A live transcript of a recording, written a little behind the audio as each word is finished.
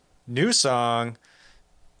New song.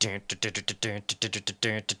 Married to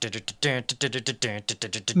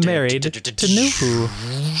New Who.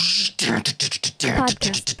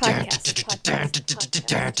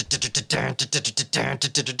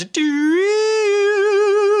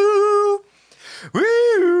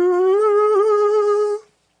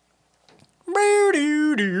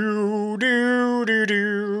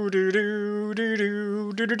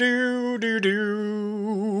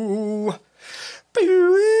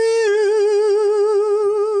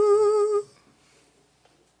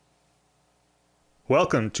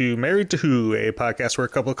 Welcome to Married to Who, a podcast where a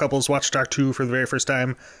couple of couples watch Doctor Who for the very first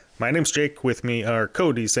time. My name's Jake. With me are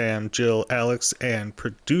Cody, Sam, Jill, Alex, and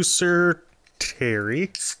producer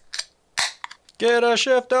Terry. Get a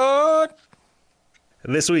shift on!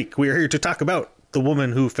 This week, we are here to talk about The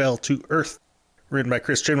Woman Who Fell to Earth. Written by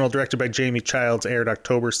Chris Chibnall, directed by Jamie Childs, aired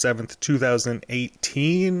October 7th,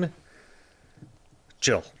 2018.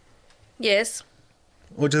 Jill. Yes.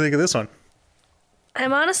 What'd you think of this one?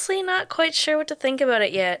 I'm honestly not quite sure what to think about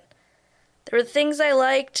it yet. There were things I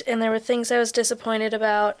liked, and there were things I was disappointed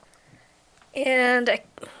about. And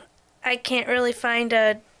I can't really find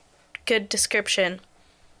a good description.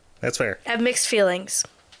 That's fair. I have mixed feelings.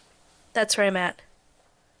 That's where I'm at.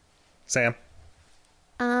 Sam?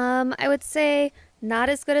 I would say not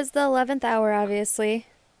as good as the 11th Hour, obviously.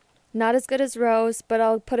 Not as good as Rose, but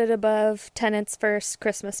I'll put it above Tennant's first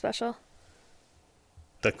Christmas special.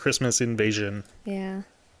 The Christmas Invasion. Yeah.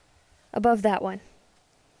 Above that one.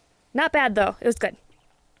 Not bad, though. It was good.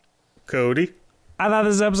 Cody? I thought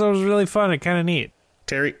this episode was really fun and kind of neat.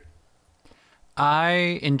 Terry?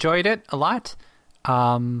 I enjoyed it a lot.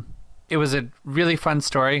 It was a really fun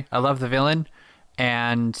story. I love the villain,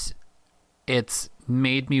 and it's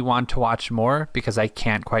made me want to watch more because I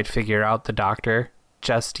can't quite figure out the Doctor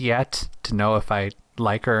just yet to know if I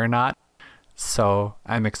like her or not. So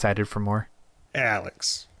I'm excited for more.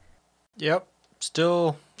 Alex? Yep.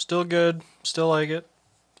 Still good. Still like it.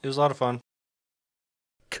 It was a lot of fun.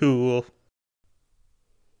 Cool.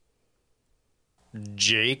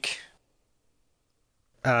 Jake?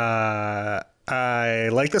 I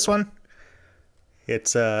like this one.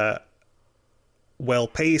 It's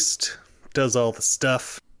well-paced, does all the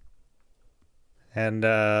stuff. And,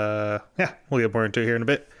 yeah, we'll get more into it here in a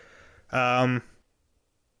bit.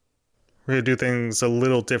 We're going to do things a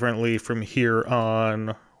little differently from here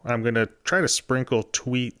on. I'm going to try to sprinkle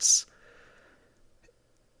tweets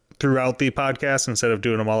throughout the podcast instead of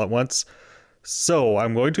doing them all at once. So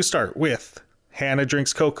I'm going to start with Hannah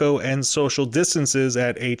Drinks Cocoa and Social Distances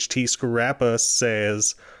at HT Scrappa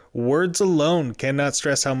says, "Words alone cannot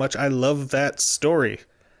stress how much I love that story.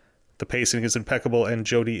 The pacing is impeccable and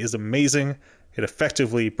Jodie is amazing. It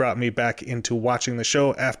effectively brought me back into watching the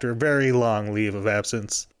show after a very long leave of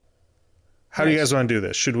absence." How do you guys want to do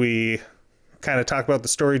this? Should we kind of talk about the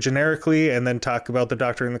story generically and then talk about the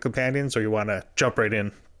Doctor and the companions, or you want to jump right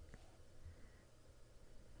in?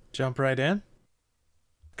 Jump right in.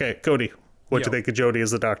 Okay, Cody, what do you think of Jodie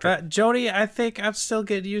as the Doctor? Jodie, I think I'm still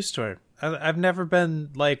getting used to her. I've never been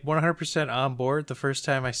like 100% on board the first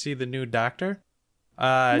time I see the new Doctor.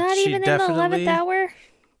 Not she even in the 11th Hour?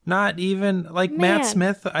 Not even. Like, Matt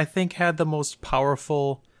Smith, I think, had the most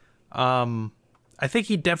powerful... I think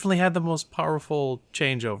he definitely had the most powerful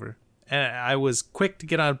changeover. And I was quick to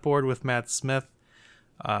get on board with Matt Smith.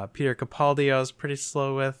 Peter Capaldi I was pretty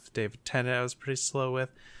slow with. David Tennant I was pretty slow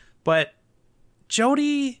with. But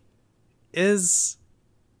Jodie is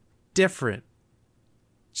different.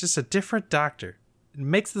 Just a different Doctor. It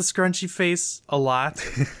makes the scrunchy face a lot.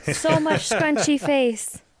 So much scrunchy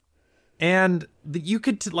face. And you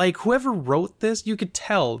could, like, whoever wrote this, you could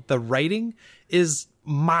tell the writing is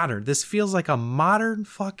modern. This feels like a modern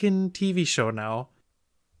fucking TV show now.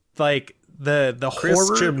 Like, the Chris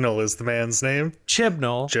horror... Chibnall is the man's name.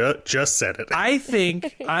 Chibnall. Just said it. I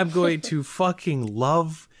think I'm going to fucking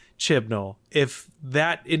love Chibnall if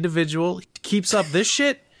that individual keeps up this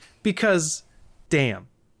shit, because, damn.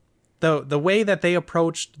 The way that they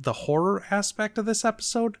approached the horror aspect of this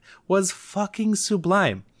episode was fucking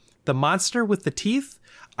sublime. The monster with the teeth,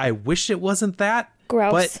 I wish it wasn't that.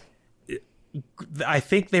 Gross. But I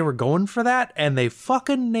think they were going for that, and they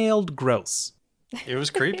fucking nailed gross. It was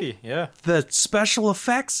creepy, yeah. The special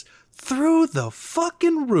effects through the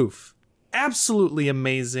fucking roof. Absolutely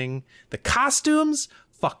amazing. The costumes,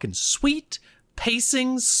 fucking sweet.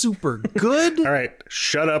 Pacing, super good. All right,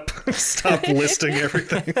 shut up. Stop listing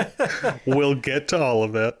everything. We'll get to all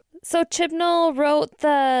of that. So Chibnall wrote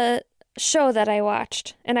the show that I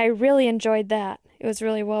watched, and I really enjoyed that. It was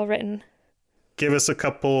really well written. Give us a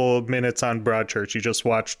couple minutes on Broadchurch. You just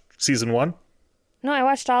watched season 1? No, I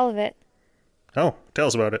watched all of it. Oh, tell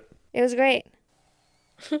us about it. It was great.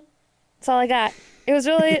 That's all I got. It was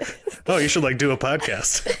really... Oh, you should like do a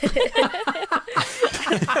podcast.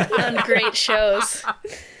 On great shows.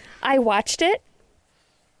 I watched it.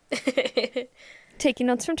 Taking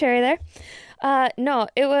notes from Terry there. No,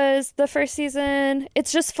 it was the first season.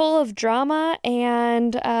 It's just full of drama,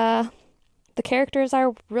 and the characters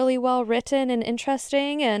are really well written and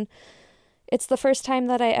interesting, and it's the first time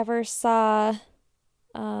that I ever saw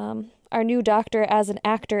our new doctor as an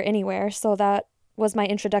actor anywhere, so that was my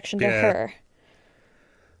introduction to her.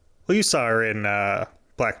 Well, you saw her in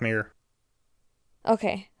Black Mirror.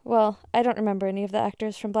 Okay, well, I don't remember any of the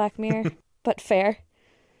actors from Black Mirror, but fair.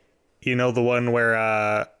 You know the one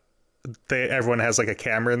where everyone has like a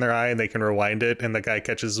camera in their eye and they can rewind it, and the guy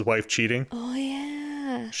catches his wife cheating? Oh,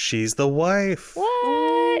 yeah. She's the wife.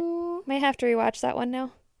 What? Might have to rewatch that one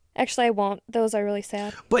now. Actually, I won't. Those are really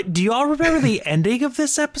sad. But do y'all remember the ending of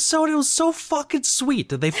this episode? It was so fucking sweet.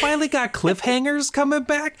 They finally got cliffhangers coming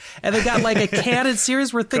back, and they got like a canon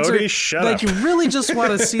series where things Cody, are shut like up. you really just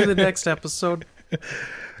want to see the next episode.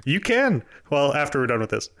 You can. Well, after we're done with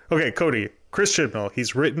this. Okay, Cody. Chris Chibnall.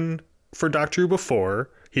 He's written for Doctor Who before.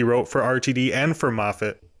 He wrote for RTD and for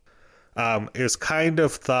Moffat. It was kind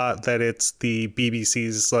of thought that it's the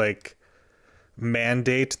BBC's like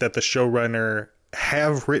mandate that the showrunner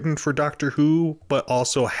have written for Doctor Who, but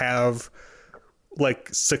also have like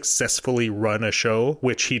successfully run a show,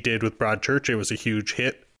 which he did with Broadchurch. It was a huge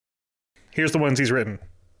hit. Here's the ones he's written.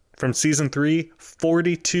 From season 3,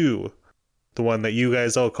 42. The one that you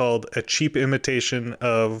guys all called a cheap imitation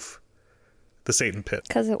of the Satan Pit.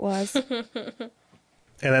 Because it was.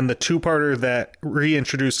 And then the two-parter that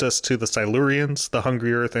reintroduced us to the Silurians, the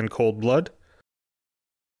Hungry Earth, and Cold Blood.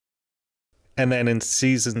 And then in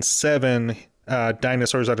season 7,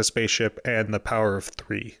 Dinosaurs on a Spaceship and The Power of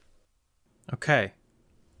Three. Okay.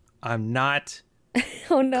 I'm not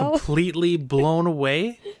Oh, no. completely blown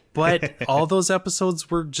away, but all those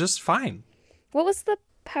episodes were just fine. What was the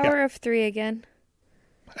Power of Three again?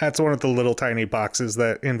 That's one of the little tiny boxes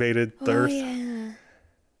that invaded the Earth. Yeah.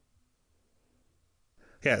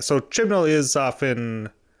 Yeah, so Chibnall is often,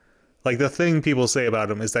 like, the thing people say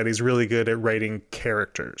about him is that he's really good at writing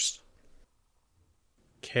characters.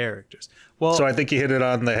 Characters. Well, So I think you hit it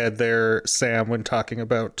on the head there, Sam, when talking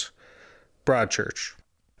about Broadchurch.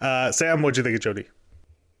 Sam, what'd you think of Jodie?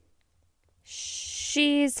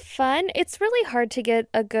 She's fun. It's really hard to get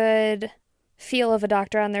a good feel of a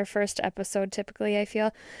doctor on their first episode, typically, I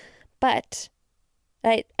feel. But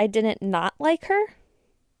I didn't not like her.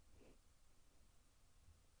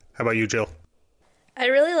 How about you, Jill? I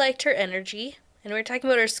really liked her energy, and we were talking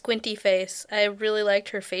about her squinty face. I really liked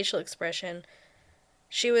her facial expression.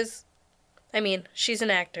 She's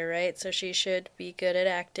an actor, right? So she should be good at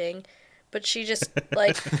acting. But she just,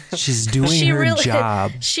 like... she's doing her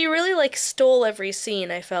job. She really, like, stole every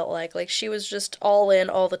scene, I felt like. Like, she was just all in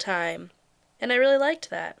all the time. And I really liked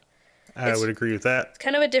that. I would agree with that. It's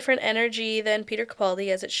kind of a different energy than Peter Capaldi,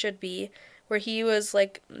 as it should be, where he was,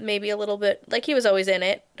 like, maybe a little bit... Like, he was always in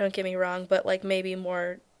it, don't get me wrong, but, like, maybe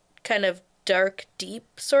more kind of dark, deep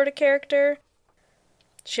sort of character.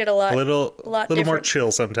 She had a little more different.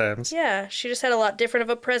 Chill sometimes. Yeah, she just had a lot different of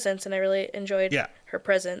a presence, and I really enjoyed her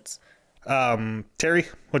presence. Terry,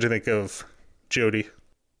 what'd you think of Jodie?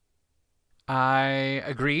 I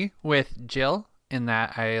agree with Jill in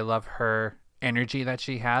that I love her energy that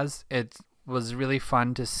she has. It was really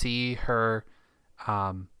fun to see her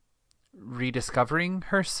rediscovering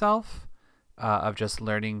herself, of just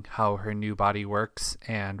learning how her new body works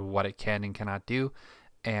and what it can and cannot do,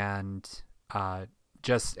 and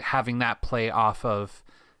just having that play off of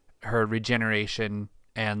her regeneration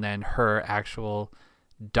and then her actual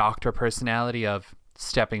doctor personality of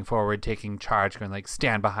stepping forward, taking charge, going like,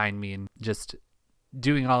 stand behind me, and just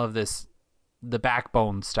doing all of this, the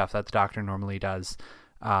backbone stuff that the doctor normally does,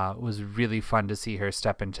 was really fun to see her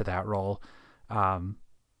step into that role. And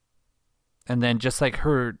then just like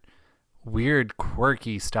her weird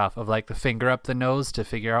quirky stuff of like the finger up the nose to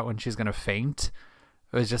figure out when she's going to faint.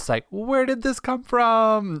 It was just like, where did this come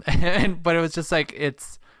from? But it was just like,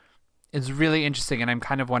 it's really interesting. And I'm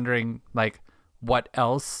kind of wondering like what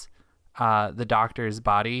else the doctor's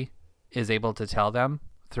body is able to tell them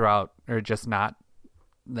throughout, or just not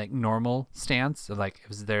like normal stance of like,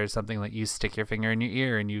 is there something like you stick your finger in your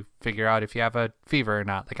ear and you figure out if you have a fever or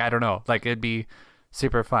not? Like, I don't know. Like, it'd be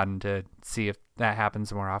super fun to see if that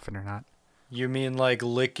happens more often or not. You mean like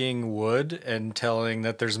licking wood and telling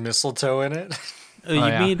that there's mistletoe in it? You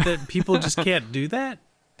mean that people just can't do that?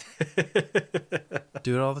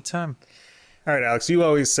 Do it all the time. All right, Alex, you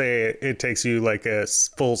always say it takes you like a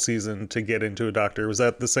full season to get into a doctor. Was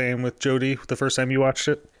that the same with Jodie the first time you watched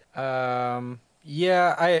it?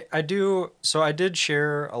 Yeah, I do. So I did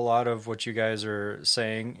share a lot of what you guys are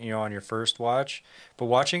saying, on your first watch, but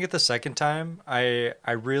watching it the second time, I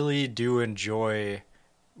really do enjoy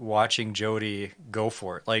watching Jodie go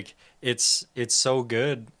for it. Like it's so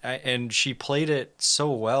good, and she played it so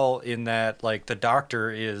well in that like the doctor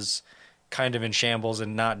is kind of in shambles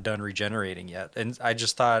and not done regenerating yet. And I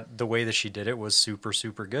just thought the way that she did it was super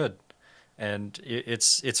super good, and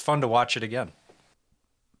it's fun to watch it again.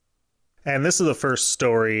 And this is the first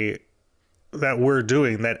story that we're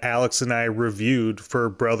doing that Alex and I reviewed for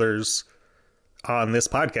Brothers on this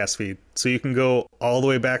podcast feed. So you can go all the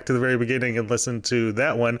way back to the very beginning and listen to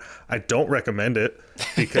that one. I don't recommend it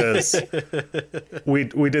because we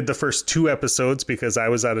did the first 2 episodes because I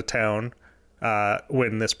was out of town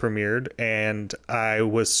when this premiered, and I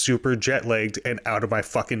was super jet lagged and out of my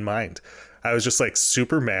fucking mind. I was just like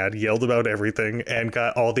super mad, yelled about everything, and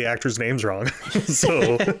got all the actors' names wrong.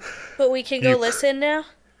 So, but we can go listen now.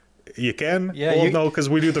 You can? Yeah, well, no, because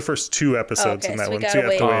we do the first 2 episodes in that so one, so you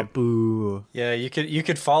have to Oh, wait. boo. Yeah, you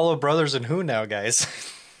could follow Brothers and Who now, guys.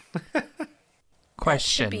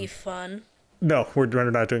 Question. Should be fun. No, we're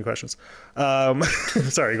not doing questions.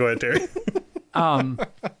 Sorry, go ahead, Terry.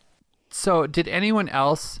 So did anyone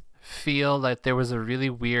else feel that there was a really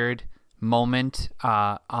weird moment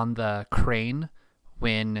on the crane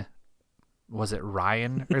when, was it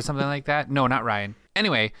Ryan or something like that? No, not Ryan.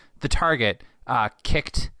 Anyway, the target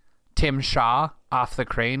kicked Tim Shaw off the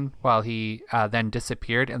crane while he then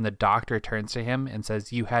disappeared, and the doctor turns to him and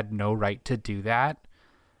says, "You had no right to do that."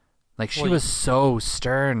 Like, she was so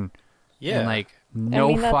stern. Yeah. And like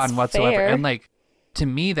no that's fun whatsoever. fair. And like, to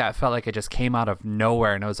me, that felt like it just came out of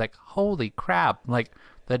nowhere, and I was like, holy crap. Like,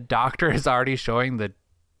 the doctor is already showing the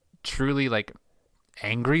truly like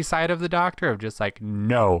angry side of the doctor of just like,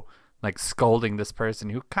 no, like scolding this person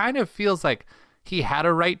who kind of feels like he had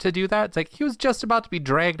a right to do that. It's like he was just about to be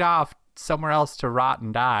dragged off somewhere else to rot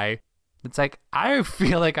and die. It's like, I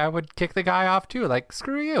feel like I would kick the guy off too. Like,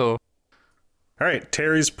 screw you. All right,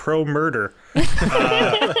 Terry's pro murder.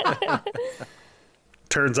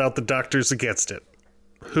 Turns out the doctor's against it.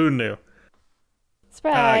 Who knew?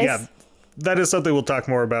 Surprise. Yeah, that is something we'll talk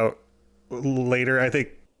more about later. I think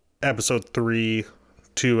episode 3,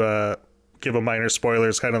 to give a minor spoiler,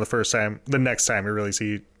 is kind of the next time we really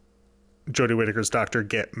see Jodie Whittaker's doctor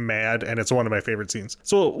get mad, and it's one of my favorite scenes.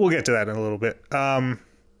 So we'll get to that in a little bit.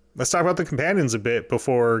 Let's talk about the companions a bit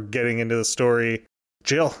before getting into the story.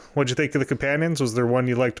 Jill, what'd you think of the companions? Was there one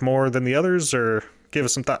you liked more than the others, or give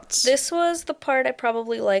us some thoughts? This was the part I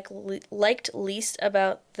probably liked least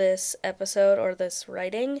about this episode or this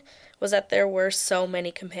writing, was that there were so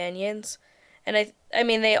many companions. And I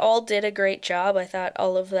mean, they all did a great job. I thought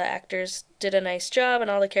all of the actors did a nice job and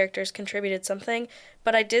all the characters contributed something.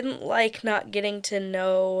 But I didn't like not getting to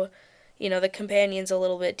know, the companions a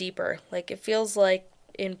little bit deeper. Like, it feels like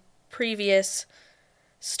in previous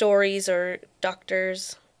stories or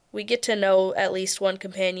doctors, we get to know at least one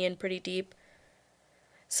companion pretty deep.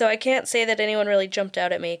 So I can't say that anyone really jumped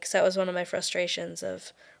out at me, because that was one of my frustrations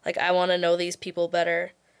of, like, I want to know these people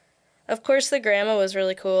better. Of course, the grandma was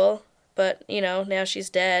really cool, but, now she's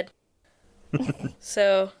dead.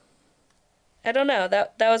 So, I don't know.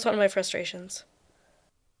 That was one of my frustrations.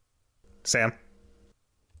 Sam?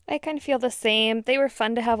 I kind of feel the same. They were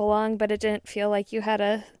fun to have along, but it didn't feel like you had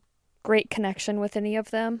a great connection with any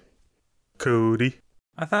of them. Cody?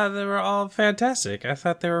 I thought they were all fantastic. I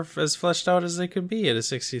thought they were as fleshed out as they could be in a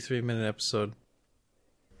 63-minute episode.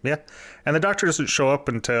 Yeah. And the doctor doesn't show up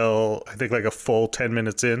until, I think, like a full 10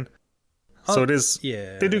 minutes in. So it is...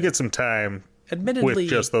 Yeah. They do get some time Admittedly, with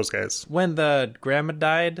just those guys. when the grandma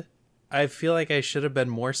died, I feel like I should have been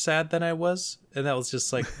more sad than I was. And that was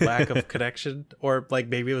just like lack of connection. Or like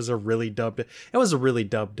maybe it was a really dumb... It was a really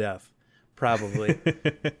dumb death. Probably.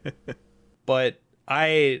 But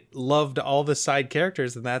I loved all the side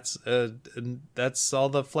characters, and that's all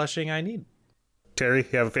the fleshing I need. Terry,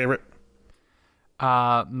 you have a favorite?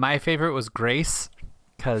 My favorite was Grace,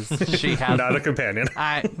 because she had Not a companion.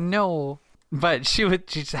 no, but she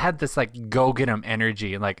had this like go get 'em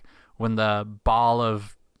energy, and like when the ball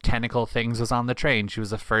of tentacle things was on the train, she was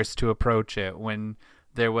the first to approach it. When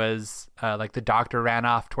there was like the doctor ran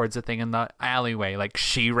off towards the thing in the alleyway, like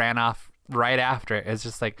she ran off right after it. It's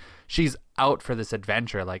just like she's out for this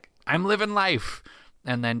adventure, like I'm living life.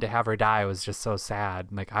 And then to have her die was just so sad.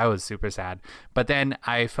 Like, I was super sad. But then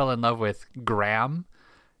I fell in love with Graham,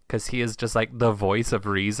 because he is just like the voice of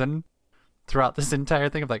reason throughout this entire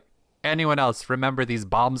thing. Of like, anyone else remember these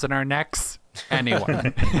bombs in our necks?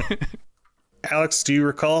 Anyone? Alex, do you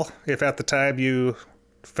recall if at the time you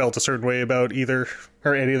felt a certain way about either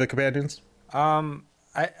or any of the companions?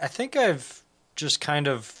 I think I've just kind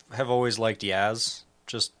of have always liked Yaz.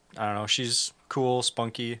 Just, I don't know, she's cool,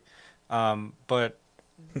 spunky. But,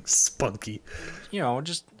 Spunky.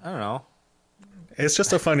 just, I don't know. It's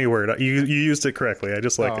just a funny word. You used it correctly. I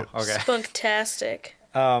just like it. Okay. Spunktastic.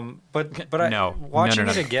 But No. watching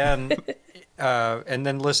No. it again, and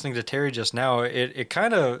then listening to Terry just now, it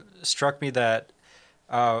kind of struck me that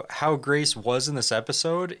how Grace was in this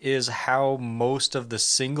episode is how most of the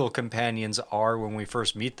single companions are when we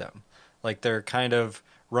first meet them. Like they're kind of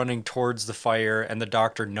running towards the fire, and the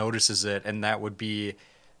doctor notices it, and that would be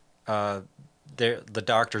the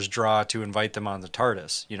doctor's draw to invite them on the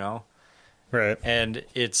TARDIS, Right. And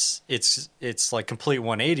it's like complete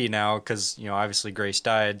 180 now because obviously Grace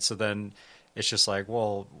died, so then it's just like,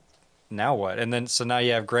 well, now what? And then so now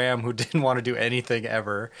you have Graham, who didn't want to do anything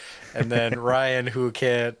ever, and then Ryan, who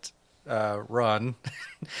can't run,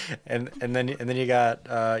 and then you got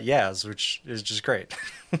Yaz, which is just great.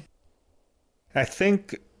 I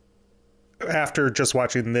think after just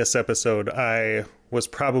watching this episode, I was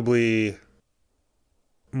probably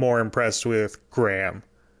more impressed with Graham.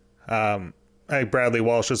 I think Bradley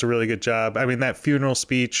Walsh does a really good job. I mean, that funeral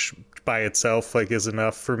speech by itself is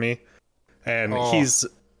enough for me. And he's,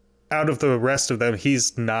 out of the rest of them,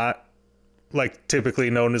 he's not typically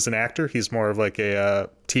known as an actor. He's more of a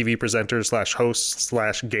TV presenter / host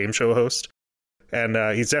 / game show host. And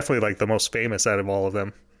he's definitely the most famous out of all of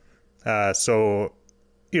them. So,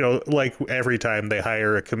 every time they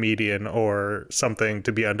hire a comedian or something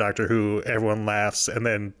to be on Doctor Who, everyone laughs and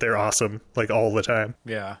then they're awesome all the time.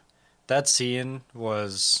 Yeah. That scene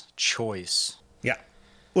was choice. Yeah.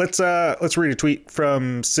 Let's read a tweet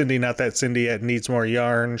from Cindy, not that Cindy, at Needs More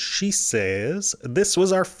Yarn. She says, "This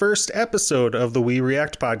was our first episode of the We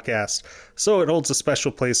React podcast, so it holds a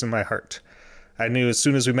special place in my heart. I knew as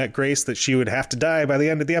soon as we met Grace that she would have to die by the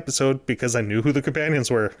end of the episode because I knew who the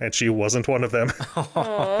companions were, and she wasn't one of them."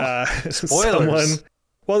 Spoilers.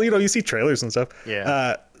 Well, you see trailers and stuff.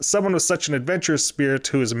 Yeah. Someone with such an adventurous spirit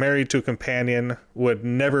who is married to a companion would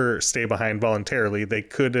never stay behind voluntarily. They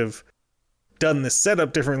could have done this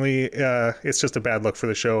setup differently. It's just a bad look for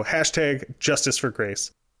the show. # justice for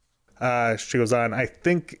Grace. She goes on, "I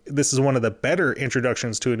think this is one of the better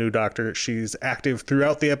introductions to a new Doctor. She's active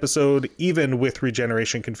throughout the episode, even with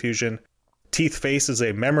regeneration confusion. Teeth Face is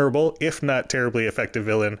a memorable, if not terribly effective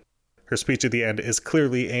villain. Her speech at the end is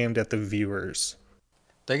clearly aimed at the viewers."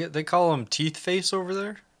 They call him Teeth Face over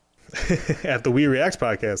there? At the We React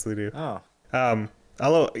podcast, they do. Oh.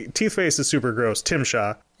 Although Teeth Face is super gross. Tim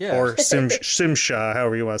Shaw. Yeah. Or Sim Shaw,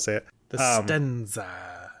 however you want to say it. The Stenza.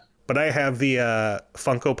 But I have the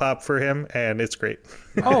Funko Pop for him, and it's great.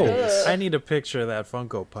 Oh, I need a picture of that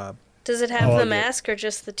Funko Pop. Does it have the mask or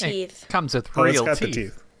just the teeth? It comes with Oh, it's real got teeth. the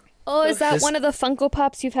teeth. Oh, is that one of the Funko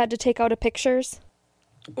Pops you've had to take out of pictures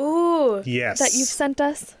Ooh. Yes. that you've sent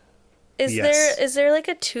us? Yes. Is there a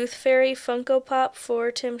Tooth Fairy Funko Pop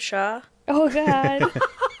for Tim Shaw? Oh, God.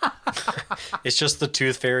 It's just the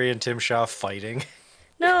Tooth Fairy and Tim Shaw fighting.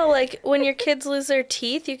 No, when your kids lose their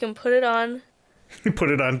teeth, you can put it on You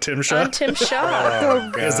put it on Tim Shaw? Tim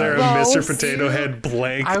Shaw. Oh, Is there a Gross. Mr. Potato Head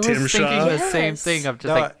blank I was Tim thinking Shaw? the same Yes. thing of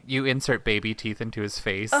just No, you insert baby teeth into his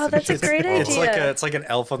face. Oh, that's a great idea. It's like an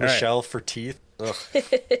elf on the All right. shelf for teeth. Ugh.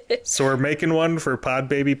 So we're making one for Pod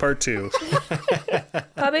Baby Part 2.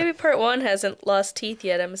 Pod Baby Part 1 hasn't lost teeth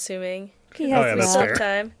yet, I'm assuming. He Oh, has yeah, that's not. fair.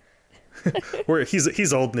 Time.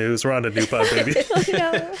 He's old news. We're on to new Pod Baby.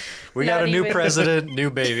 No. We got Not a new even. president, new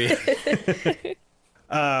baby.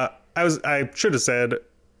 I should have said,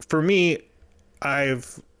 for me,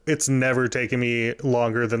 it's never taken me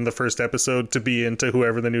longer than the first episode to be into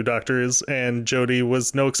whoever the new Doctor is, and Jodie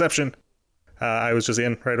was no exception. I was just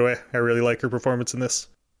in right away. I really like her performance in this.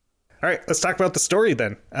 All right, let's talk about the story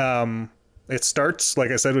then. It starts,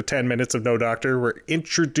 like I said, with 10 minutes of no Doctor. We're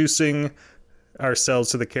introducing ourselves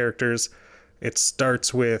to the characters. It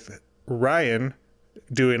starts with Ryan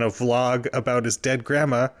doing a vlog about his dead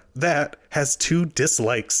grandma that has 2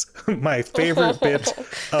 dislikes. My favorite bit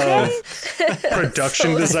of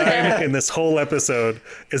production design in this whole episode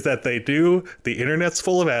is that they do the internet's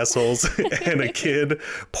full of assholes, and a kid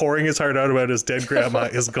pouring his heart out about his dead grandma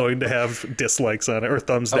is going to have dislikes on it or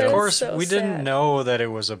thumbs Of down. course, so we didn't sad. know that it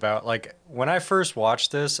was about, when I first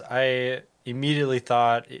watched this, I immediately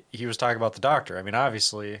thought he was talking about the Doctor. I mean,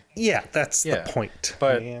 obviously, Yeah, that's Yeah, the point.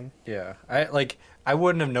 but man. yeah, I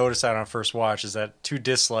wouldn't have noticed that on first watch. Is that 2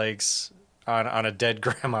 dislikes on a dead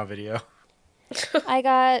grandma video? I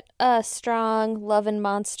got a strong Love and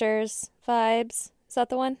Monsters vibes. Is that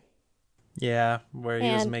the one? Yeah, where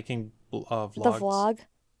he was And making vlogs. The vlog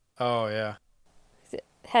Oh yeah.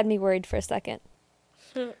 had me worried for a second.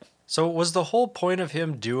 So was the whole point of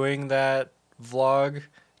him doing that vlog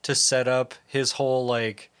to set up his whole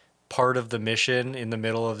like part of the mission in the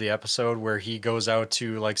middle of the episode where he goes out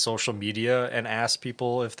to like social media and asks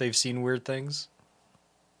people if they've seen weird things?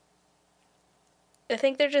 I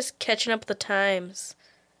think they're just catching up with the times.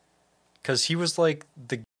 Cuz he was like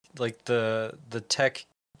the tech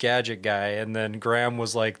gadget guy, and then Graham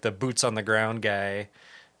was like the boots on the ground guy,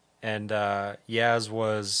 and Yaz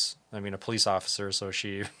was, I mean, a police officer, so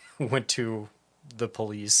she went to the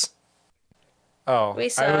police. Oh, We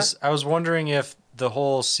saw. I was wondering if the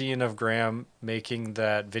whole scene of Graham making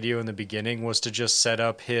that video in the beginning was to just set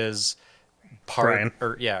up his part,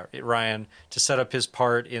 Ryan, to set up his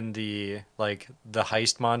part in the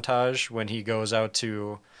heist montage when he goes out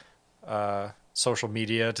to social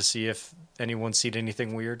media to see if anyone's seen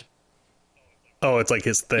anything weird. Oh, it's like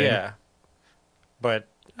his thing. Yeah, but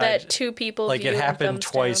That two people like view it and happened thumbs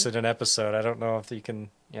twice down. in an episode. I don't know if you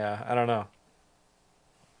can. Yeah, I don't know.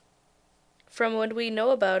 From what we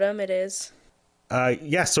know about him, it is.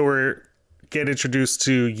 So we're getting introduced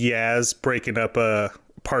to Yaz breaking up a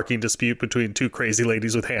parking dispute between two crazy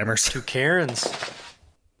ladies with hammers. Two Karens.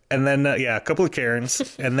 And then, a couple of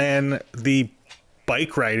Karens. And then the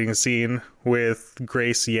bike riding scene with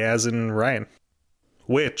Grace, Yaz, and Ryan,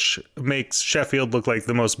 which makes Sheffield look like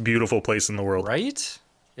the most beautiful place in the world. Right?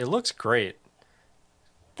 It looks great.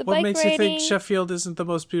 The What bike makes riding, you think Sheffield isn't the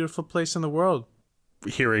most beautiful place in the world?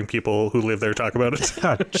 Hearing people who live there talk about it.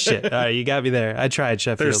 Oh, shit. All right, you got me there. I tried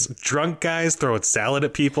Sheffield. There's drunk guys throwing salad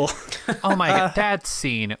at people. Oh my god, that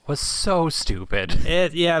scene was so stupid.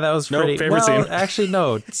 That was Nope, pretty. favorite Well, scene. actually,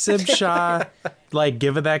 no. Sim Shaw, like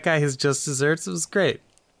giving that guy his just desserts. It was great.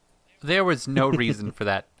 There was no reason for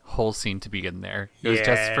that whole scene to be in there. It was just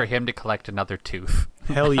Yeah. for him to collect another tooth.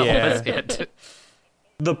 Hell That yeah. was it.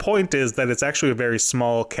 The point is that it's actually a very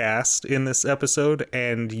small cast in this episode,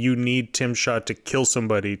 and you need Tim Shaw to kill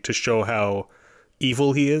somebody to show how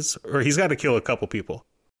evil he is, or he's got to kill a couple people.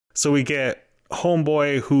 So we get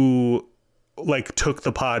Homeboy, who like took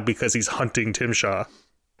the pod because he's hunting Tim Shaw,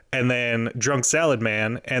 and then Drunk Salad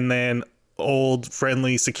Man, and then old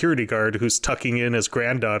friendly security guard who's tucking in his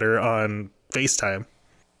granddaughter on FaceTime.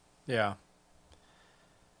 Yeah.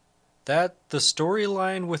 The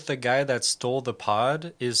storyline with the guy that stole the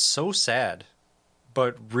pod is so sad,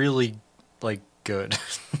 but really, like, good.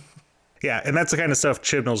 Yeah, and that's the kind of stuff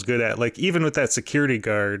Chibnall's good at. Like, even with that security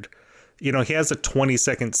guard, he has a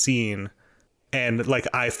 20-second scene, and, like,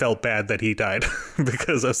 I felt bad that he died.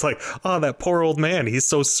 Because I was like, oh, that poor old man, he's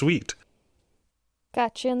so sweet.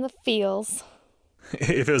 got you in the feels.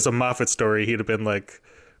 If it was a Moffat story, he'd have been, like,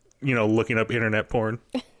 looking up internet porn.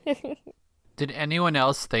 Did anyone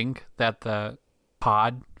else think that the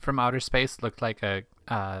pod from outer space looked like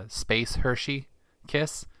a space Hershey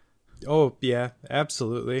kiss? Oh, yeah,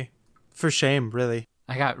 absolutely. For shame, really.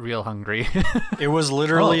 I got real hungry. It was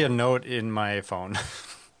literally a note in my phone.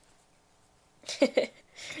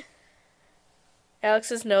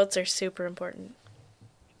 Alex's notes are super important.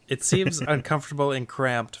 It seems uncomfortable and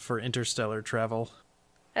cramped for interstellar travel.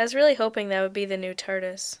 I was really hoping that would be the new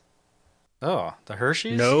TARDIS. Oh, the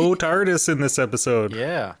Hershey's? No TARDIS in this episode.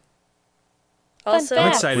 Yeah. Also, I'm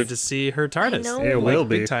fact. excited to see her TARDIS. know. It will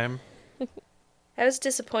be. Big time. I was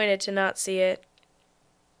disappointed to not see it.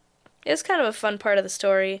 It was kind of a fun part of the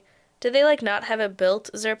story. Did they not have it built?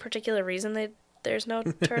 Is there a particular reason there's no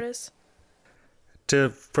TARDIS?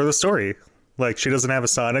 For the story. Like, she doesn't have a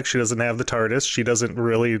Sonic, she doesn't have the TARDIS, she doesn't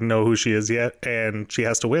really know who she is yet, and she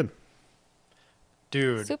has to win.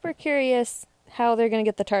 Dude. Super curious how they're going to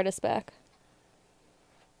get the TARDIS back.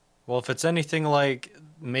 Well, if it's anything like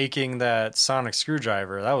making that sonic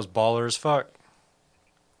screwdriver, that was baller as fuck.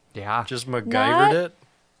 Yeah. Just MacGyvered Not- it.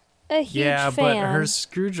 A huge Yeah, fan. but her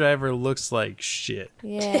screwdriver looks like shit.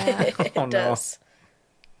 Yeah. It Oh, no. does.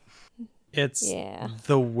 It's Yeah.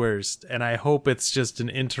 the worst, and I hope it's just an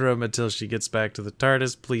interim until she gets back to the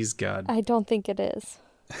TARDIS. Please, God. I don't think it is.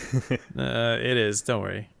 It is. Don't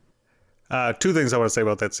worry. Two things I want to say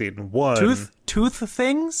about that scene. One, Tooth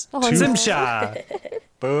things? Oh, no. Simsha.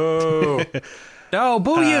 Boo. No,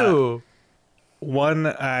 boo you.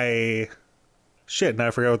 One, shit, now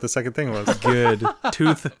I forgot what the second thing was. Good.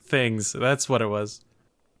 Tooth things. That's what it was.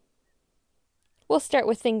 We'll start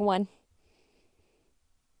with thing one.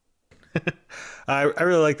 I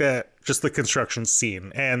really like that, just the construction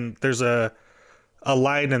scene. And there's a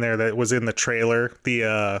line in there that was in the trailer.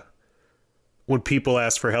 The when people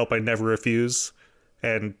ask for help, I never refuse.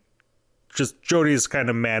 And just Jodie's kind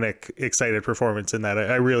of manic, excited performance in that.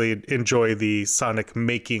 I really enjoy the Sonic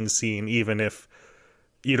making scene, even if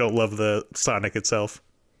you don't love the Sonic itself.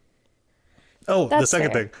 Oh, the That's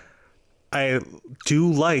second fair. thing. I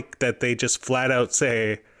do like that they just flat out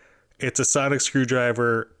say it's a sonic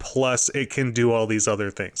screwdriver plus it can do all these other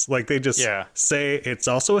things. Like they just say it's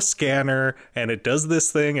also a scanner and it does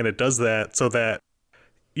this thing and it does that, so that,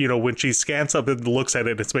 you know, when she scans something and looks at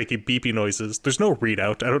it, it's making beepy noises. There's no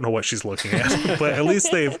readout. I don't know what she's looking at, but at least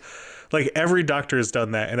they've, like, every doctor has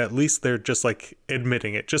done that, and at least they're just like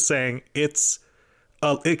admitting it, just saying it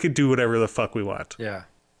could do whatever the fuck we want. Yeah.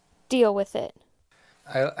 Deal with it.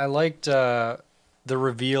 I liked the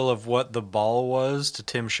reveal of what the ball was to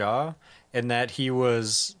Tim Shaw, and that he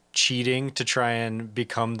was cheating to try and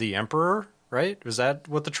become the emperor, right? Was that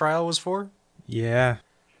what the trial was for? Yeah.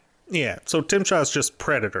 Yeah, so Tim Shaw's just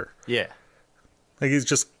Predator. Yeah. Like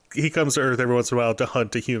he comes to Earth every once in a while to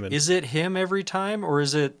hunt a human. Is it him every time, or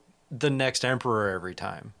is it the next emperor every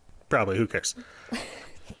time? Probably, who cares?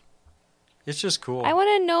 It's just cool. I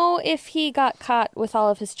want to know if he got caught with all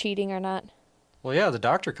of his cheating or not. Well, yeah, the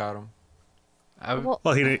doctor caught him.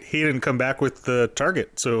 Well, he didn't come back with the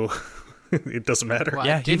target, so it doesn't matter. Well,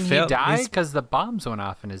 Yeah, didn't he failed. die because the bombs went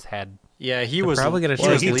off in his head? Yeah, he was probably gonna he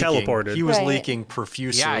take was he leaking. teleported. He was Right. leaking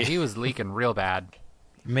profusely. Yeah, he was leaking real bad.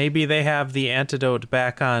 Maybe they have the antidote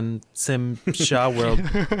back on Sim Shaw World.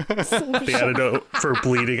 The antidote for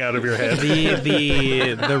bleeding out of your head.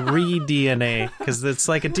 the re-DNA, because it's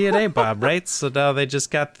like a DNA bomb, right? So now they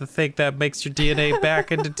just got the thing that makes your DNA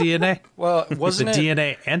back into DNA. Well, It's a wasn't it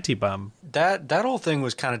DNA anti-bomb. that whole thing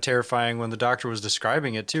was kind of terrifying when the doctor was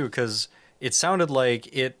describing it too, because it sounded like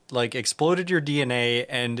it like exploded your DNA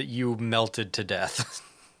and you melted to death.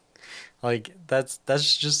 Like that's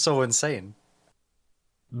just so insane.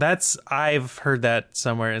 I've heard that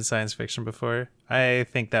somewhere in science fiction before. I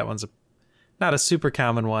think that one's not a super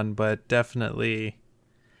common one, but definitely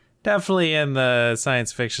in the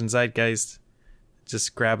science fiction zeitgeist.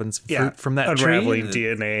 Just grabbing some fruit from that unraveling tree.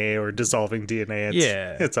 DNA or dissolving DNA.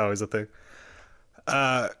 It's always a thing.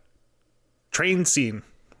 Train scene.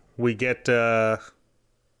 We get the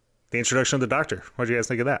introduction of the doctor. What do you guys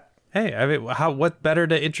think of that? Hey, I mean, what better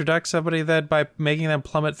to introduce somebody than by making them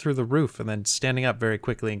plummet through the roof and then standing up very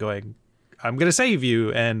quickly and going, "I'm going to save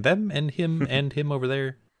you," and them and him and him over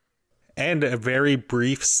there. And a very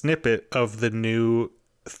brief snippet of the new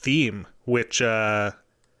theme, which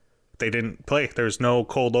they didn't play. There's no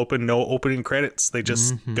cold open, no opening credits. They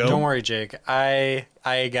just go. Don't worry, Jake. I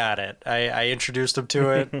got it. I introduced him to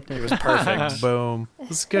it. It was perfect. Boom. It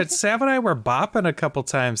was good. Sav and I were bopping a couple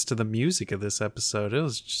times to the music of this episode. It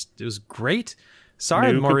was great.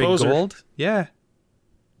 Sorry, New Maureen composer. Gold. Yeah.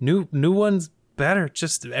 New one's better.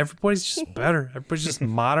 Just everybody's just better. Everybody's just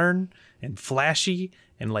modern and flashy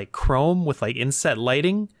and like chrome with like inset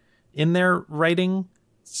lighting in their writing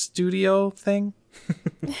studio thing.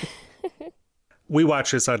 We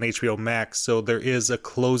watch this on HBO Max, so there is a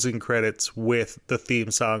closing credits with the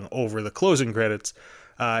theme song over the closing credits.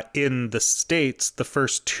 In the States, the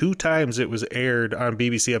first 2 times it was aired on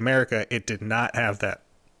BBC America, it did not have that.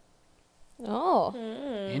 Oh.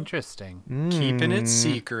 Interesting. Keeping it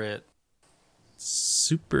secret.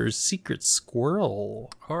 Super secret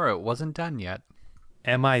squirrel. Or it wasn't done yet.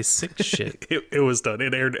 MI6 shit. It was done.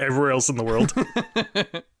 It aired everywhere else in the world.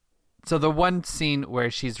 So the one scene where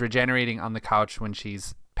she's regenerating on the couch when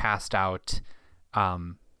she's passed out,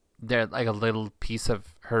 there like a little piece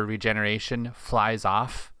of her regeneration flies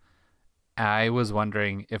off. I was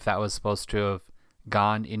wondering if that was supposed to have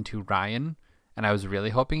gone into Ryan, and I was really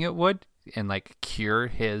hoping it would, and like cure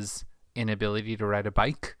his inability to ride a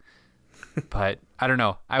bike. But I don't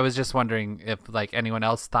know. I was just wondering if like anyone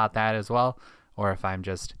else thought that as well, or if I'm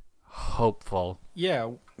just hopeful.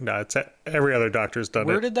 Yeah. No, it's every other doctor's done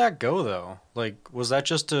Where it. did that go though? Like, was that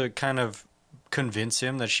just to kind of convince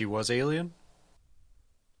him that she was alien?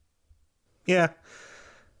 Yeah.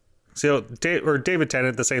 So David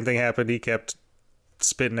Tennant, the same thing happened. He kept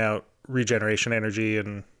spitting out regeneration energy,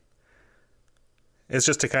 and it's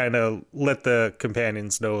just to kind of let the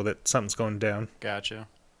companions know that something's going down. Gotcha.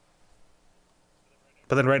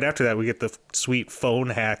 But then right after that, we get the sweet phone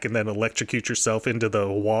hack and then electrocute yourself into the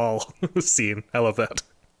wall scene. I love that.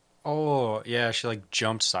 Oh, yeah, she like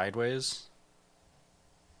jumped sideways.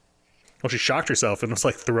 Well, she shocked herself and was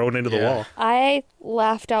like thrown into the Yeah. wall. I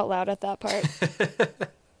laughed out loud at that part.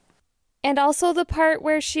 And also the part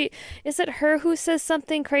where is it her who says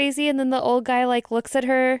something crazy and then the old guy like looks at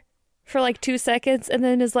her for like 2 seconds and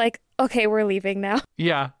then is like, "Okay, we're leaving now."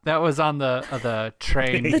 Yeah, that was on the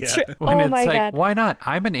train. Yeah. When Oh it's my like, God. why not?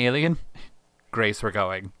 I'm an alien. Grace, we're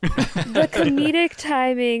going. The comedic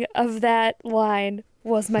timing of that line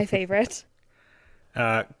was my favorite.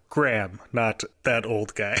 Graham, not that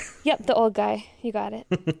old guy. Yep, the old guy. You got it.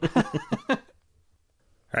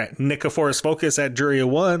 All right, Nicophorus Focus at Juria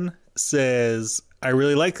 1 says, I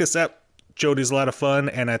really like this ep. Jodie's a lot of fun,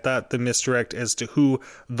 and I thought the misdirect as to who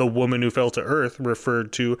the woman who fell to Earth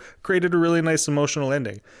referred to created a really nice emotional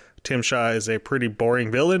ending. Tim Shaw is a pretty boring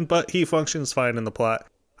villain, but he functions fine in the plot.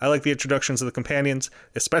 I like the introductions of the companions,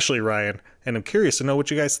 especially Ryan, and I'm curious to know what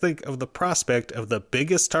you guys think of the prospect of the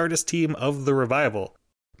biggest TARDIS team of the revival.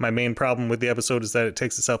 My main problem with the episode is that it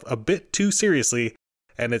takes itself a bit too seriously,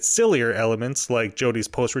 and its sillier elements, like Jodie's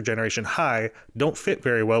post-regeneration high, don't fit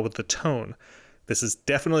very well with the tone. This is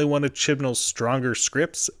definitely one of Chibnall's stronger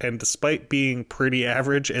scripts, and despite being pretty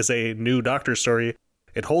average as a new Doctor story,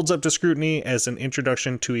 it holds up to scrutiny as an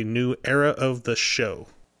introduction to a new era of the show.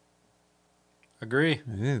 Agree.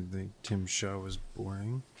 I didn't think Tim Shaw was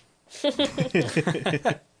boring.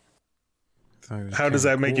 How does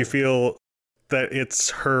that make you feel that it's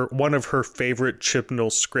one of her favorite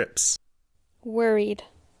Chibnall scripts? Worried.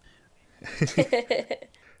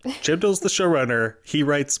 Chibnall's the showrunner. He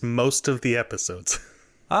writes most of the episodes.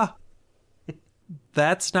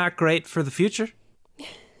 That's not great for the future.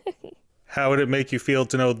 How would it make you feel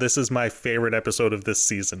to know this is my favorite episode of this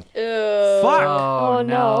season? Ooh. Fuck! Oh,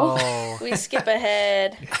 no. We skip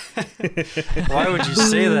ahead. Why would you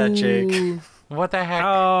say that, Jake? What the heck?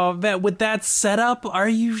 Oh, man, with that setup, are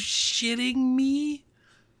you shitting me?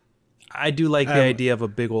 I do like the idea of a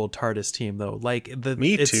big old TARDIS team, though. Like,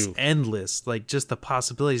 it's too. endless. Like, just the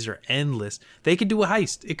possibilities are endless. They could do a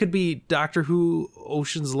heist. It could be Doctor Who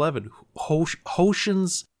Ocean's 11.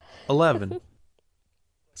 Ocean's 11.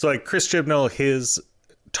 So, like, Chris Chibnall, his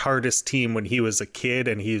TARDIS team when he was a kid,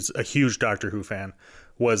 and he's a huge Doctor Who fan,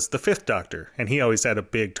 was the Fifth Doctor. And he always had a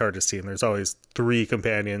big TARDIS team. There's always 3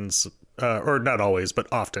 companions, or not always, but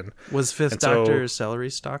often. Was Fifth Doctor a celery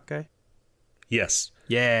stalk guy? Yes.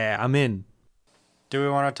 Yeah, I'm in. Do we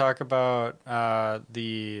want to talk about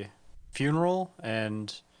the funeral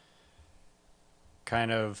and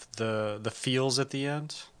kind of the feels at the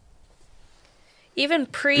end? Even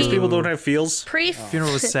Because people don't have feels.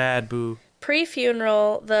 Funeral was sad, boo.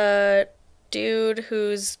 Pre-funeral, the dude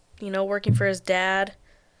who's, working for his dad,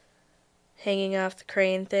 hanging off the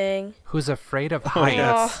crane thing. Who's afraid of Oh,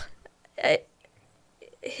 heights? yeah.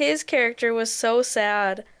 His character was so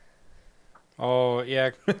sad. Oh,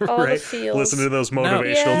 yeah. All Right? the feels. Listen to those No,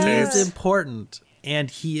 motivational Yeah. tapes. He's important,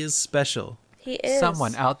 and he is special. He is.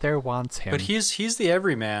 Someone out there wants him. But he's the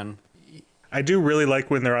everyman. I do really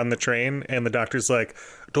like when they're on the train and the doctor's like,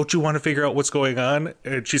 don't you want to figure out what's going on?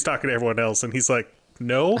 And she's talking to everyone else, and he's like,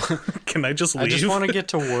 no, can I just leave? I just want to get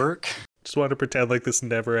to work. Just want to pretend like this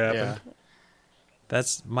never happened. Yeah.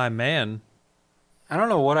 That's my man. I don't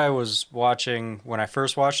know what I was watching when I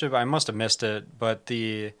first watched it, but I must have missed it. But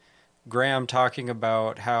the Graham talking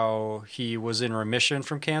about how he was in remission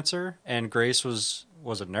from cancer, and Grace was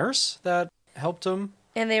a nurse that helped him.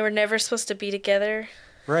 And they were never supposed to be together.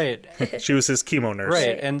 Right. She was his chemo nurse.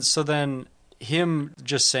 Right. And so then him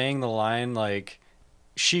just saying the line, like,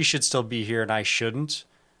 she should still be here and I shouldn't.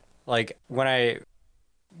 Like, when I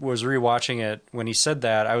was rewatching it, when he said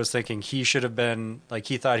that, I was thinking he should have been, like,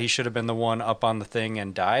 he thought he should have been the one up on the thing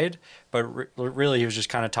and died. But really, he was just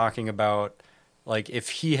kind of talking about, like, if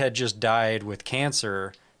he had just died with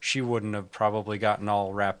cancer, she wouldn't have probably gotten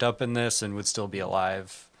all wrapped up in this and would still be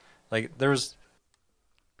alive. Like, there was...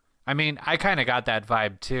 I mean, I kind of got that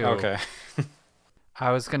vibe too. Okay.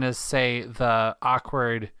 I was going to say the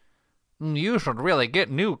awkward, you should really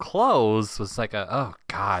get new clothes was like oh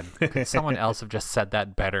God, could someone else have just said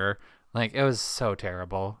that better? Like, it was so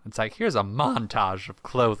terrible. It's like, here's a montage of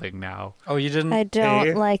clothing now. Oh, you didn't... I don't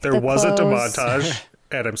A, like there the wasn't clothes. a montage,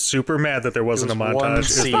 and I'm super mad that there wasn't It a was one montage.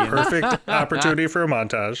 It's the scene. perfect opportunity for a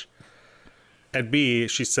montage. And B,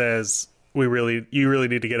 she says, you really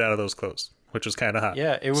need to get out of those clothes, which was kind of hot.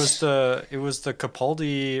 Yeah, it was the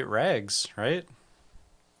Capaldi rags, right?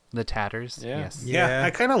 The tatters. Yeah. Yes. Yeah, I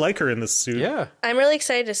kind of like her in this suit. Yeah. I'm really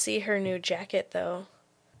excited to see her new jacket, though.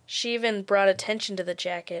 She even brought attention to the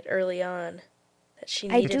jacket early on. That she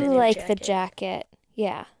I needed a do new like jacket. the jacket.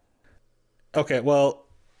 Yeah. Okay, well,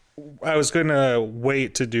 I was going to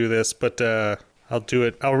wait to do this, but I'll do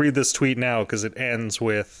it. I'll read this tweet now because it ends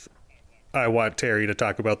with, I want Terry to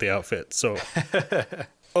talk about the outfit. So,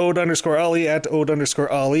 Ode_Ollie at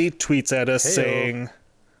Ode_Ollie tweets at us saying,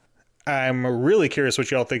 I'm really curious what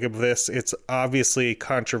y'all think of this. It's obviously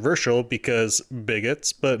controversial because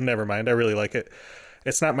bigots, but never mind. I really like it.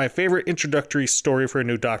 It's not my favorite introductory story for a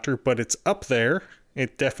new Doctor, but it's up there.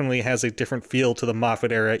 It definitely has a different feel to the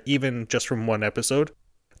Moffat era, even just from one episode.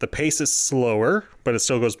 The pace is slower, but it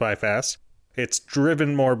still goes by fast. It's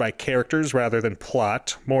driven more by characters rather than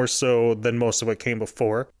plot, more so than most of what came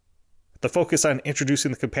before. The focus on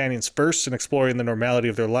introducing the companions first and exploring the normality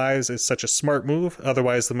of their lives is such a smart move,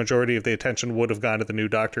 otherwise the majority of the attention would have gone to the new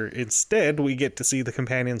Doctor. Instead, we get to see the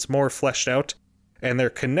companions more fleshed out and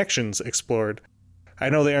their connections explored.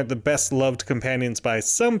 I know they aren't the best loved companions by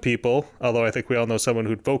some people, although I think we all know someone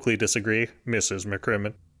who'd vocally disagree, Mrs.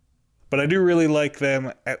 McCrimmon. But I do really like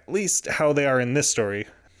them, at least how they are in this story.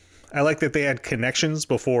 I like that they had connections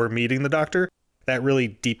before meeting the Doctor. That really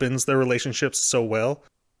deepens their relationships so well.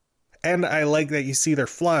 And I like that you see their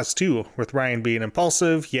flaws too, with Ryan being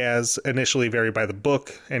impulsive, Yaz initially very by the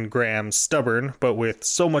book, and Graham stubborn, but with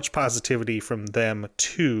so much positivity from them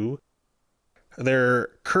too. Their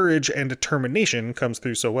courage and determination comes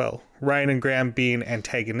through so well. Ryan and Graham being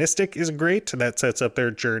antagonistic is great, that sets up their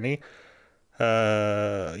journey.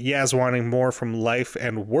 Yaz wanting more from life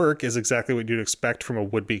and work is exactly what you'd expect from a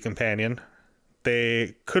would-be companion.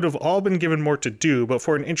 They could have all been given more to do, but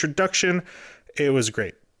for an introduction, it was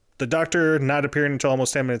great. The Doctor not appearing until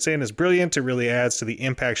almost 10 minutes in is brilliant. It really adds to the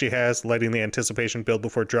impact she has, letting the anticipation build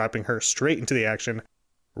before dropping her straight into the action,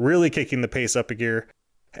 really kicking the pace up a gear.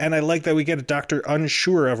 And I like that we get a Doctor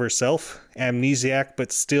unsure of herself, amnesiac,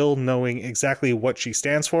 but still knowing exactly what she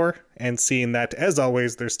stands for, and seeing that, as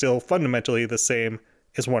always, they're still fundamentally the same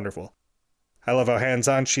is wonderful. I love how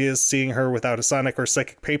hands-on she is. Seeing her without a sonic or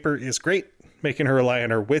psychic paper is great, making her rely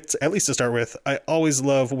on her wits, at least to start with. I always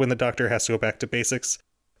love when the Doctor has to go back to basics.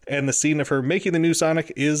 And the scene of her making the new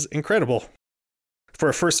Sonic is incredible. For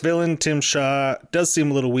a first villain, Tim Shaw does seem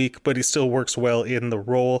a little weak, but he still works well in the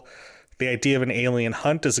role. The idea of an alien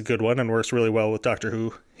hunt is a good one and works really well with Doctor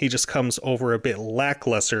Who. He just comes over a bit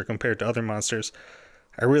lackluster compared to other monsters.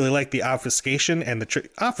 I really like the obfuscation and the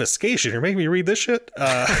obfuscation? You're making me read this shit?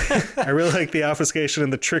 I really like the obfuscation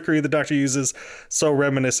and the trickery the Doctor uses, so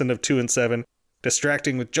reminiscent of 2 and 7.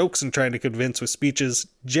 Distracting with jokes and trying to convince with speeches,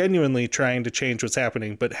 genuinely trying to change what's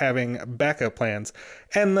happening, but having backup plans.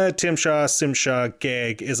 And the Tim Shaw, Sim Shaw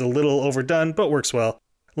gag is a little overdone, but works well,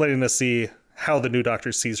 letting us see how the new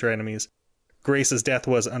Doctor sees her enemies. Grace's death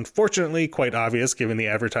was unfortunately quite obvious given the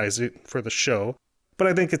advertising for the show, but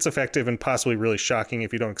I think it's effective and possibly really shocking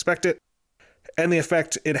if you don't expect it. And the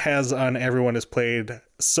effect it has on everyone is played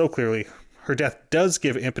so clearly. Her death does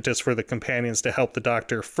give impetus for the companions to help the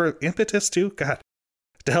Doctor impetus too? God.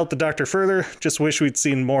 To help the Doctor further, just wish we'd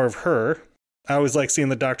seen more of her. I always like seeing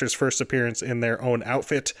the Doctor's first appearance in their own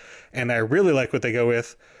outfit, and I really like what they go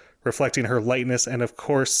with, reflecting her lightness, and of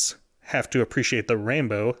course, have to appreciate the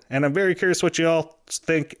rainbow. And I'm very curious what you all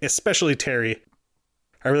think, especially Terry.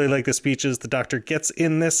 I really like the speeches the Doctor gets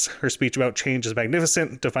in this. Her speech about change is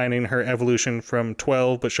magnificent, defining her evolution from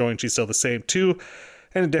 12, but showing she's still the same too.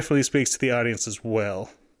 And it definitely speaks to the audience as well.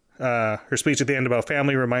 Her speech at the end about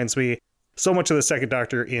family reminds me so much of the second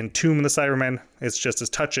Doctor in Tomb of the Cybermen. It's just as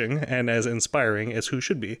touching and as inspiring as Who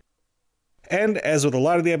should be. And as with a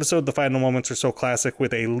lot of the episode, the final moments are so classic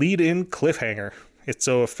with a lead-in cliffhanger. It's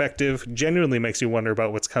so effective, genuinely makes you wonder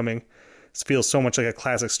about what's coming. This feels so much like a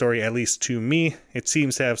classic story, at least to me. It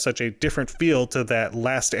seems to have such a different feel to that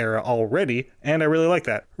last era already, and I really like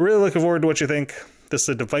that. Really looking forward to what you think. This is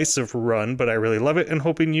a divisive run, but I really love it and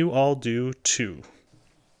hoping you all do too.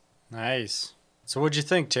 Nice. So what'd you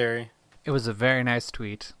think, Terry? It was a very nice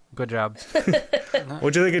tweet. Good job.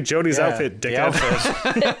 What'd you think of Jodie's outfit,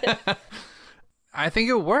 dickhead? I think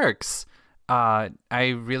it works. I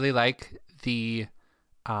really like the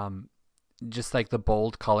just like the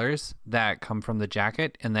bold colors that come from the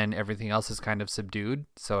jacket, and then everything else is kind of subdued,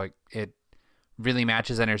 so it really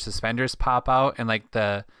matches, and her suspenders pop out, and like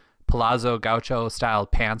the palazzo gaucho style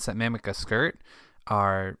pants that mimic a skirt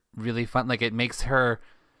are really fun. Like, it makes her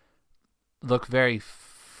look very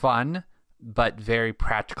fun but very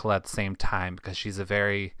practical at the same time, because she's a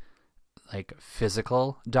very like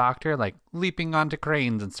physical Doctor, like leaping onto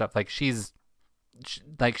cranes and stuff. Like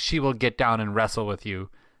she will get down and wrestle with you.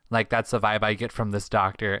 Like, that's the vibe I get from this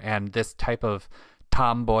Doctor, and this type of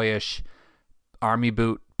tomboyish army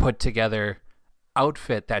boot put together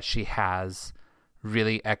outfit that she has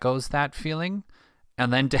really echoes that feeling.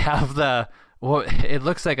 And then to have it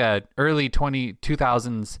looks like a early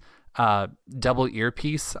 2000s double